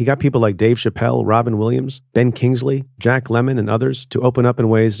 He got people like Dave Chappelle, Robin Williams, Ben Kingsley, Jack Lemmon, and others to open up in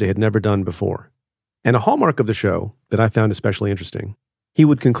ways they had never done before. And a hallmark of the show that I found especially interesting, he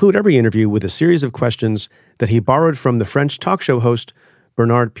would conclude every interview with a series of questions that he borrowed from the French talk show host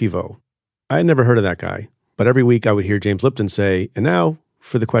Bernard Pivot. I had never heard of that guy, but every week I would hear James Lipton say, "And now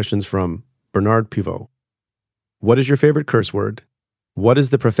for the questions from Bernard Pivot. What is your favorite curse word? What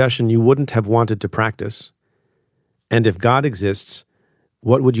is the profession you wouldn't have wanted to practice? And if God exists,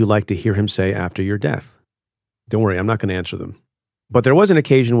 what would you like to hear him say after your death?" Don't worry, I'm not going to answer them. But there was an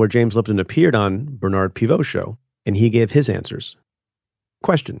occasion where James Lipton appeared on Bernard Pivot's show, and he gave his answers.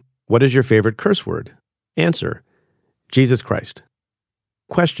 Question: what is your favorite curse word? Answer: Jesus Christ.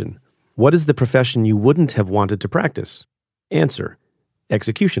 Question: what is the profession you wouldn't have wanted to practice? Answer: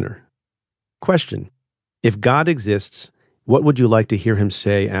 executioner. Question: if God exists, what would you like to hear him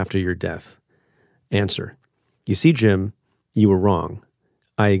say after your death? Answer: you see, Jim, you were wrong.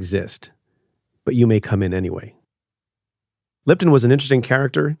 I exist, but you may come in anyway. Lipton was an interesting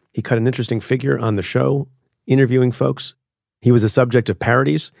character. He cut an interesting figure on the show, interviewing folks. He was a subject of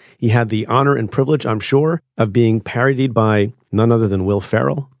parodies. He had the honor and privilege, I'm sure, of being parodied by none other than Will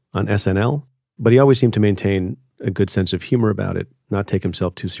Ferrell on SNL, but he always seemed to maintain a good sense of humor about it, not take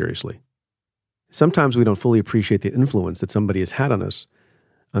himself too seriously. Sometimes we don't fully appreciate the influence that somebody has had on us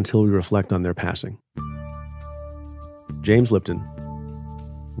until we reflect on their passing. James Lipton,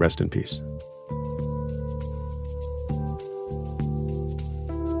 rest in peace.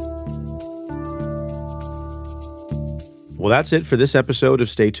 Well, that's it for this episode of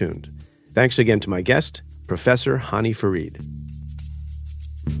Stay Tuned. Thanks again to my guest, Professor Hany Farid.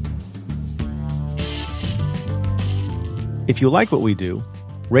 If you like what we do,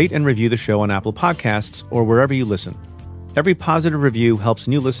 rate and review the show on Apple Podcasts or wherever you listen. Every positive review helps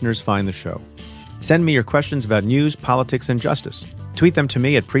new listeners find the show. Send me your questions about news, politics, and justice. Tweet them to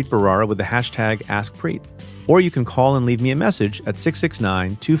me at Preet Bharara with the hashtag AskPreet. Or you can call and leave me a message at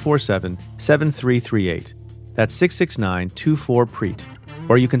 669-247-7338. That's 669-24-PREET.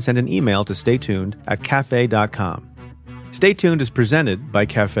 Or you can send an email to staytuned@cafe.com. Stay Tuned is presented by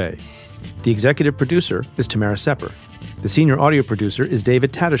Cafe. The executive producer is Tamara Sepper. The senior audio producer is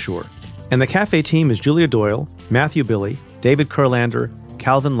David Tatasciore. And the Cafe team is Julia Doyle, Matthew Billy, David Kurlander,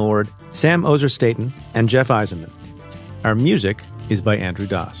 Calvin Lord, Sam Ozer-Staten, and Jeff Eisenman. Our music is by Andrew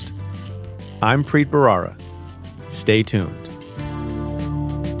Dost. I'm Preet Bharara. Stay tuned.